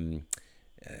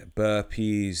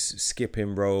 burpees,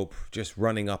 skipping rope, just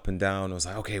running up and down. I was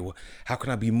like, okay, well, how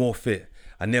can I be more fit?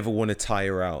 I never want to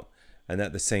tire out. And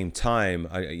at the same time,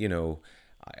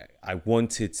 I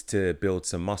wanted to build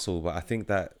some muscle, but I think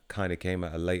that kind of came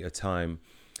at a later time.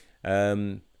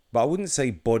 But I wouldn't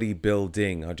say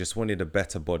bodybuilding. I just wanted a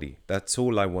better body. That's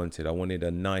all I wanted. I wanted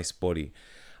a nice body.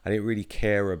 I didn't really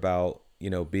care about,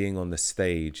 being on the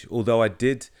stage. Although I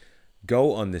did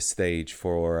go on the stage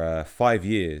for 5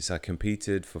 years. I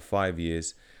competed for 5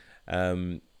 years.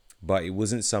 But it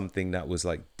wasn't something that was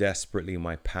like desperately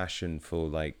my passion for,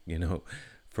 like,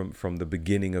 from the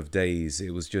beginning of days.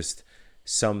 It was just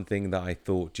something that I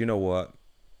thought, you know what?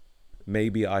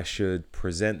 Maybe I should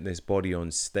present this body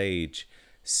on stage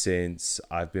since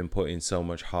I've been putting so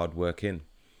much hard work in,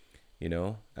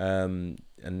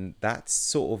 and that's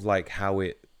sort of like how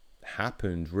it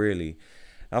happened, really.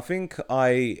 I think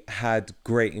I had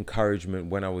great encouragement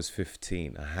when I was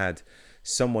 15. I had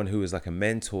someone who was like a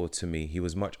mentor to me. He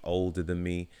was much older than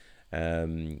me.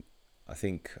 I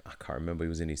can't remember, he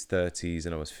was in his 30s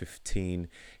and I was 15.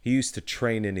 He used to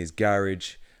train in his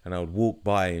garage and I would walk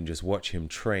by and just watch him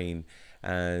train.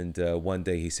 And one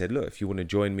day he said, look, if you want to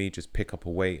join me, just pick up a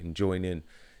weight and join in.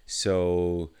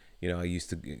 So, I used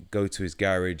to go to his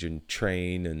garage and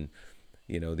train, and,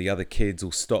 the other kids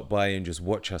will stop by and just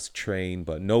watch us train,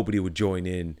 but nobody would join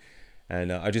in.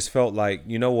 And I just felt like,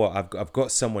 you know what, I've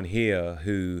got someone here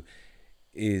who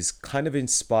is kind of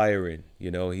inspiring.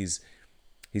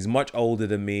 He's much older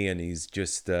than me, and he's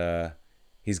just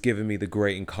he's given me the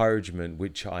great encouragement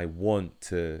which I want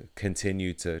to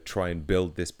continue to try and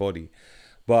build this body.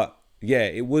 But yeah,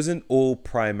 it wasn't all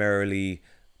primarily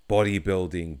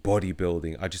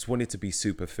bodybuilding. I just wanted to be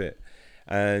super fit.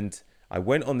 And I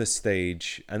went on the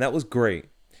stage, and that was great.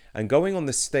 And going on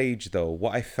the stage, though,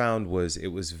 what I found was it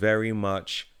was very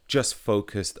much just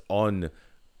focused on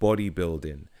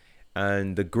bodybuilding.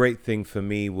 And the great thing for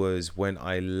me was when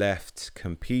I left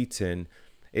competing,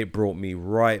 it brought me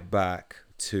right back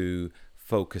to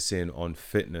focusing on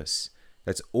fitness.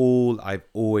 That's all I've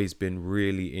always been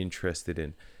really interested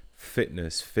in.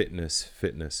 Fitness.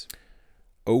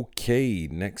 Okay,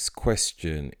 next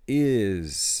question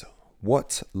is,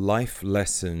 what life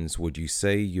lessons would you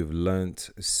say you've learnt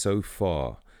so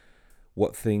far?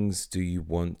 What things do you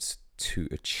want to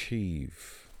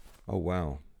achieve? Oh,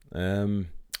 wow.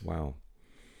 Wow.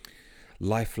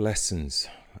 Life lessons.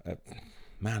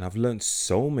 Man, I've learned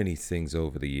so many things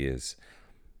over the years.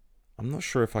 I'm not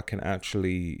sure if I can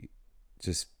actually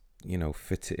just,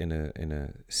 fit it in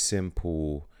a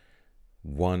simple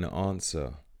one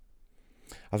answer.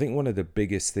 I think one of the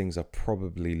biggest things I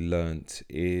probably learnt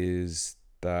is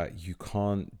that you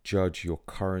can't judge your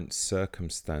current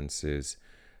circumstances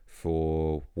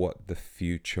for what the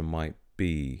future might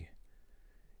be.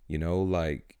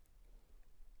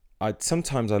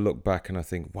 Sometimes I look back and I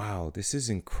think, wow, this is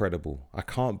incredible. I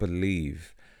can't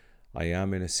believe I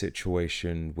am in a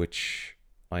situation which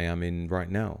I am in right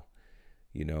now.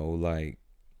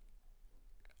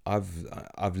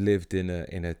 I've lived in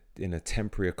a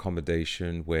temporary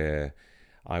accommodation where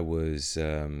I was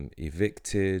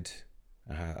evicted.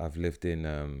 I've lived in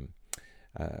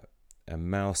a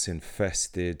mouse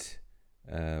infested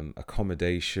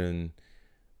accommodation.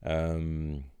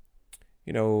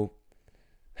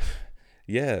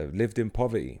 Yeah, lived in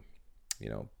poverty.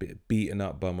 Beaten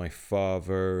up by my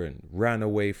father and ran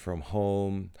away from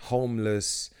home,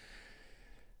 homeless.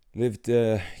 lived,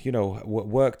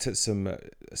 worked at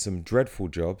some dreadful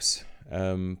jobs,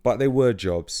 but they were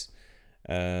jobs.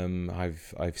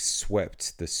 I've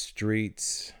swept the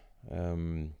streets.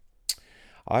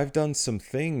 I've done some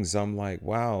things. I'm like,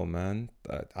 wow, man,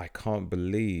 I can't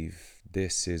believe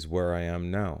this is where I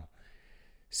am now.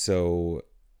 So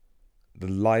the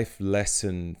life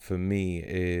lesson for me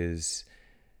is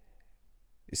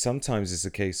sometimes it's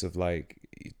a case of like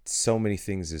so many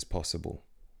things is possible.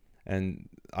 And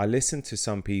I listen to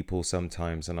some people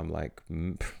sometimes and I'm like,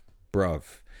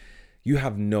 bruv, you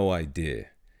have no idea.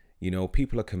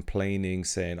 People are complaining,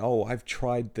 saying, oh, I've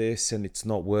tried this and it's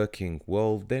not working.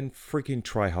 Well, then freaking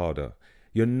try harder.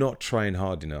 You're not trying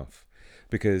hard enough.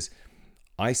 Because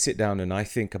I sit down and I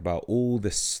think about all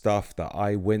the stuff that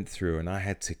I went through and I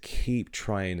had to keep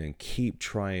trying and keep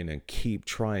trying and keep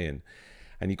trying.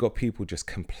 And you got people just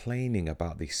complaining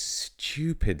about these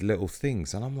stupid little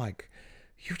things. And I'm like,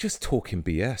 you're just talking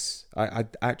BS. I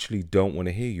actually don't want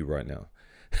to hear you right now.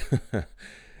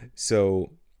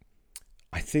 So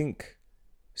I think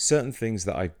certain things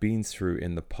that I've been through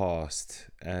in the past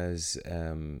as,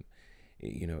 in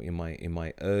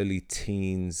my early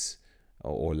teens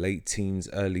or late teens,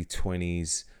 early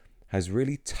 20s, has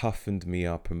really toughened me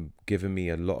up and given me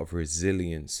a lot of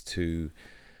resilience to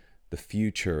the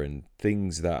future and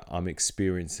things that I'm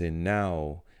experiencing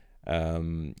now.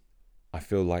 I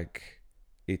feel like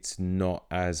it's not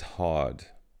as hard.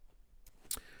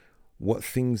 What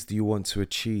things do you want to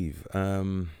achieve?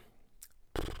 I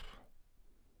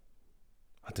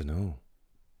don't know.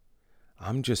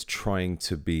 I'm trying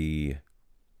to be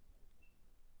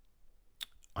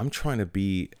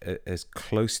as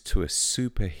close to a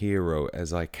superhero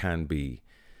as I can be.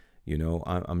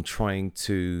 I'm trying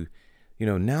to,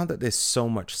 now that there's so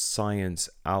much science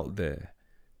out there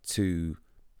to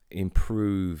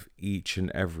improve each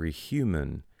and every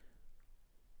human,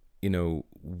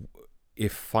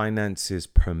 if finances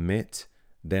permit,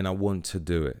 then I want to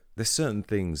do it. There's certain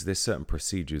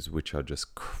procedures which are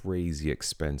just crazy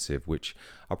expensive, which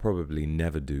I'll probably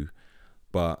never do.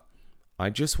 But I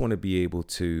just want to be able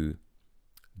to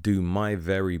do my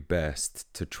very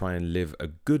best to try and live a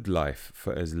good life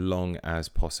for as long as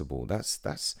possible. That's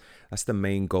the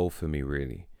main goal for me,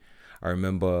 really. I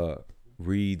remember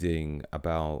reading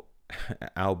about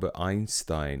Albert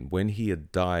Einstein. When he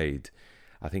had died,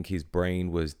 I think his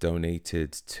brain was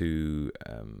donated to,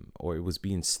 or it was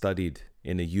being studied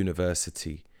in a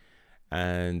university.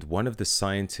 And one of the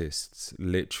scientists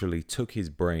literally took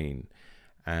his brain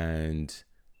and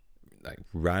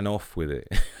ran off with it,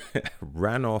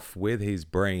 ran off with his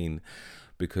brain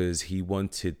because he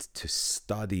wanted to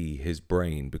study his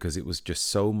brain because it was just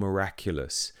so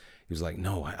miraculous. He was like,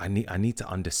 no, I need to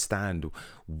understand,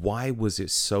 why was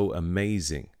it so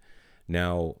amazing?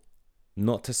 Now,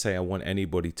 not to say I want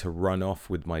anybody to run off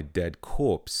with my dead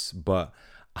corpse, but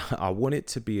I want it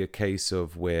to be a case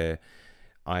of where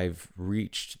I've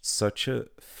reached such a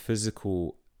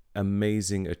physical,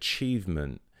 amazing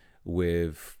achievement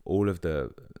with all of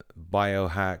the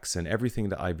biohacks and everything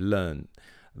that I've learned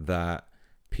that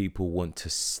people want to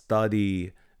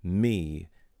study me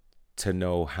to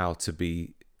know how to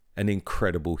be an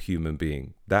incredible human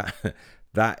being.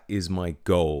 That is my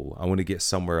goal. I want to get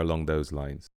somewhere along those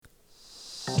lines.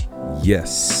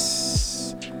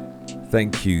 Yes.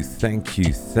 Thank you,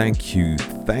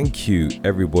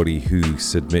 everybody who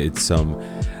submitted some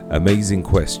amazing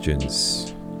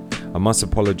questions. I must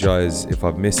apologize if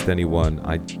I've missed anyone.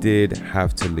 I did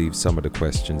have to leave some of the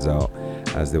questions out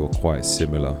as they were quite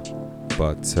similar.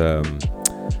 But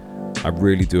I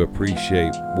really do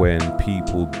appreciate when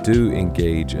people do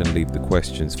engage and leave the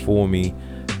questions for me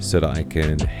so that I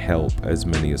can help as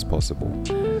many as possible.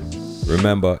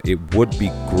 Remember, it would be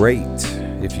great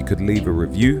if you could leave a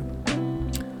review.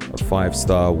 A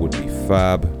 5-star would be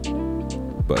fab,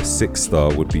 but a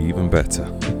 6-star would be even better.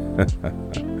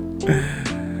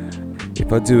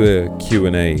 If I do a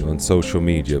Q&A on social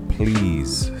media,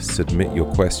 please submit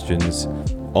your questions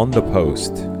on the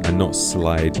post and not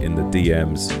slide in the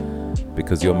DMs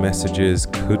because your messages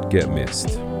could get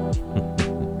missed.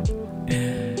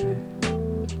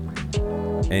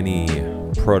 Any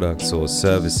products or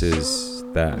services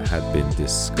that had been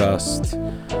discussed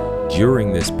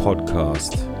during this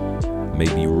podcast may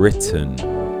be written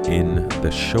in the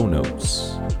show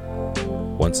notes.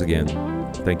 Once again,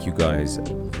 thank you guys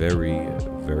very,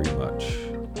 very much.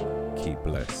 Keep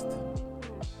blessed.